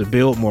who wants to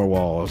build more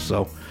walls.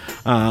 So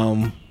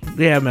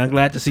Yeah, man,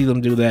 glad to see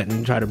them do that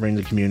and try to bring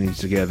the communities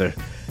together.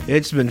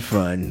 It's been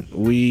fun.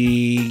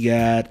 We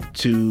got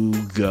to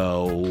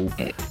go.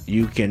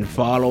 You can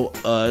follow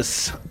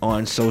us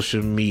on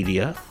social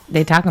media.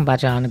 They talking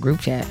about y'all in the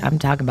group chat. I'm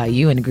talking about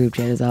you in the group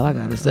chat is all I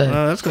gotta say.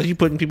 That's because you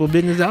putting people's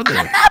business out there.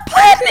 I'm not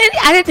putting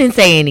it. I didn't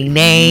say any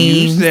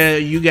names. You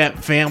said you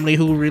got family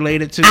who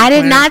related to. I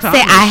did not say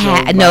I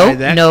had.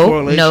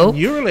 No.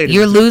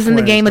 You're losing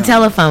the game of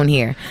telephone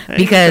here,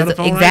 because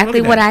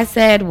exactly what I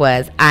said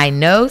was I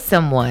know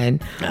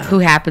someone who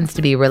happens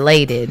to be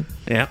related.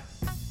 Yeah.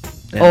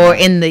 Or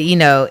in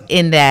the,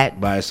 in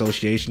that by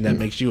association that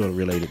makes you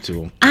related to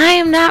him. I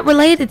am not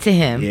related to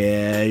him.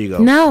 Yeah, there you go.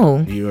 No,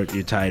 you're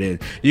tied in.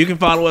 You can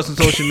follow us on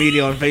social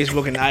media on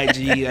Facebook and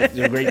IG at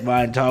the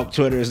Grapevine Talk.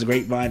 Twitter is the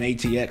Grapevine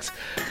ATX.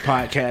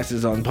 Podcast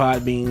is on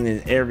Podbean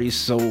and every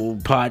soul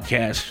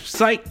podcast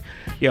site.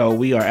 Yo,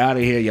 we are out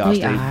of here. Y'all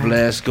stay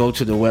blessed. Go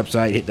to the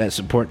website, hit that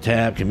support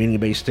tab,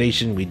 community-based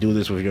station. We do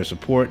this with your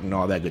support and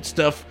all that good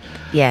stuff.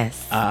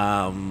 Yes.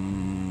 Out.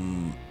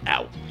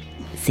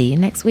 See you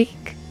next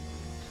week.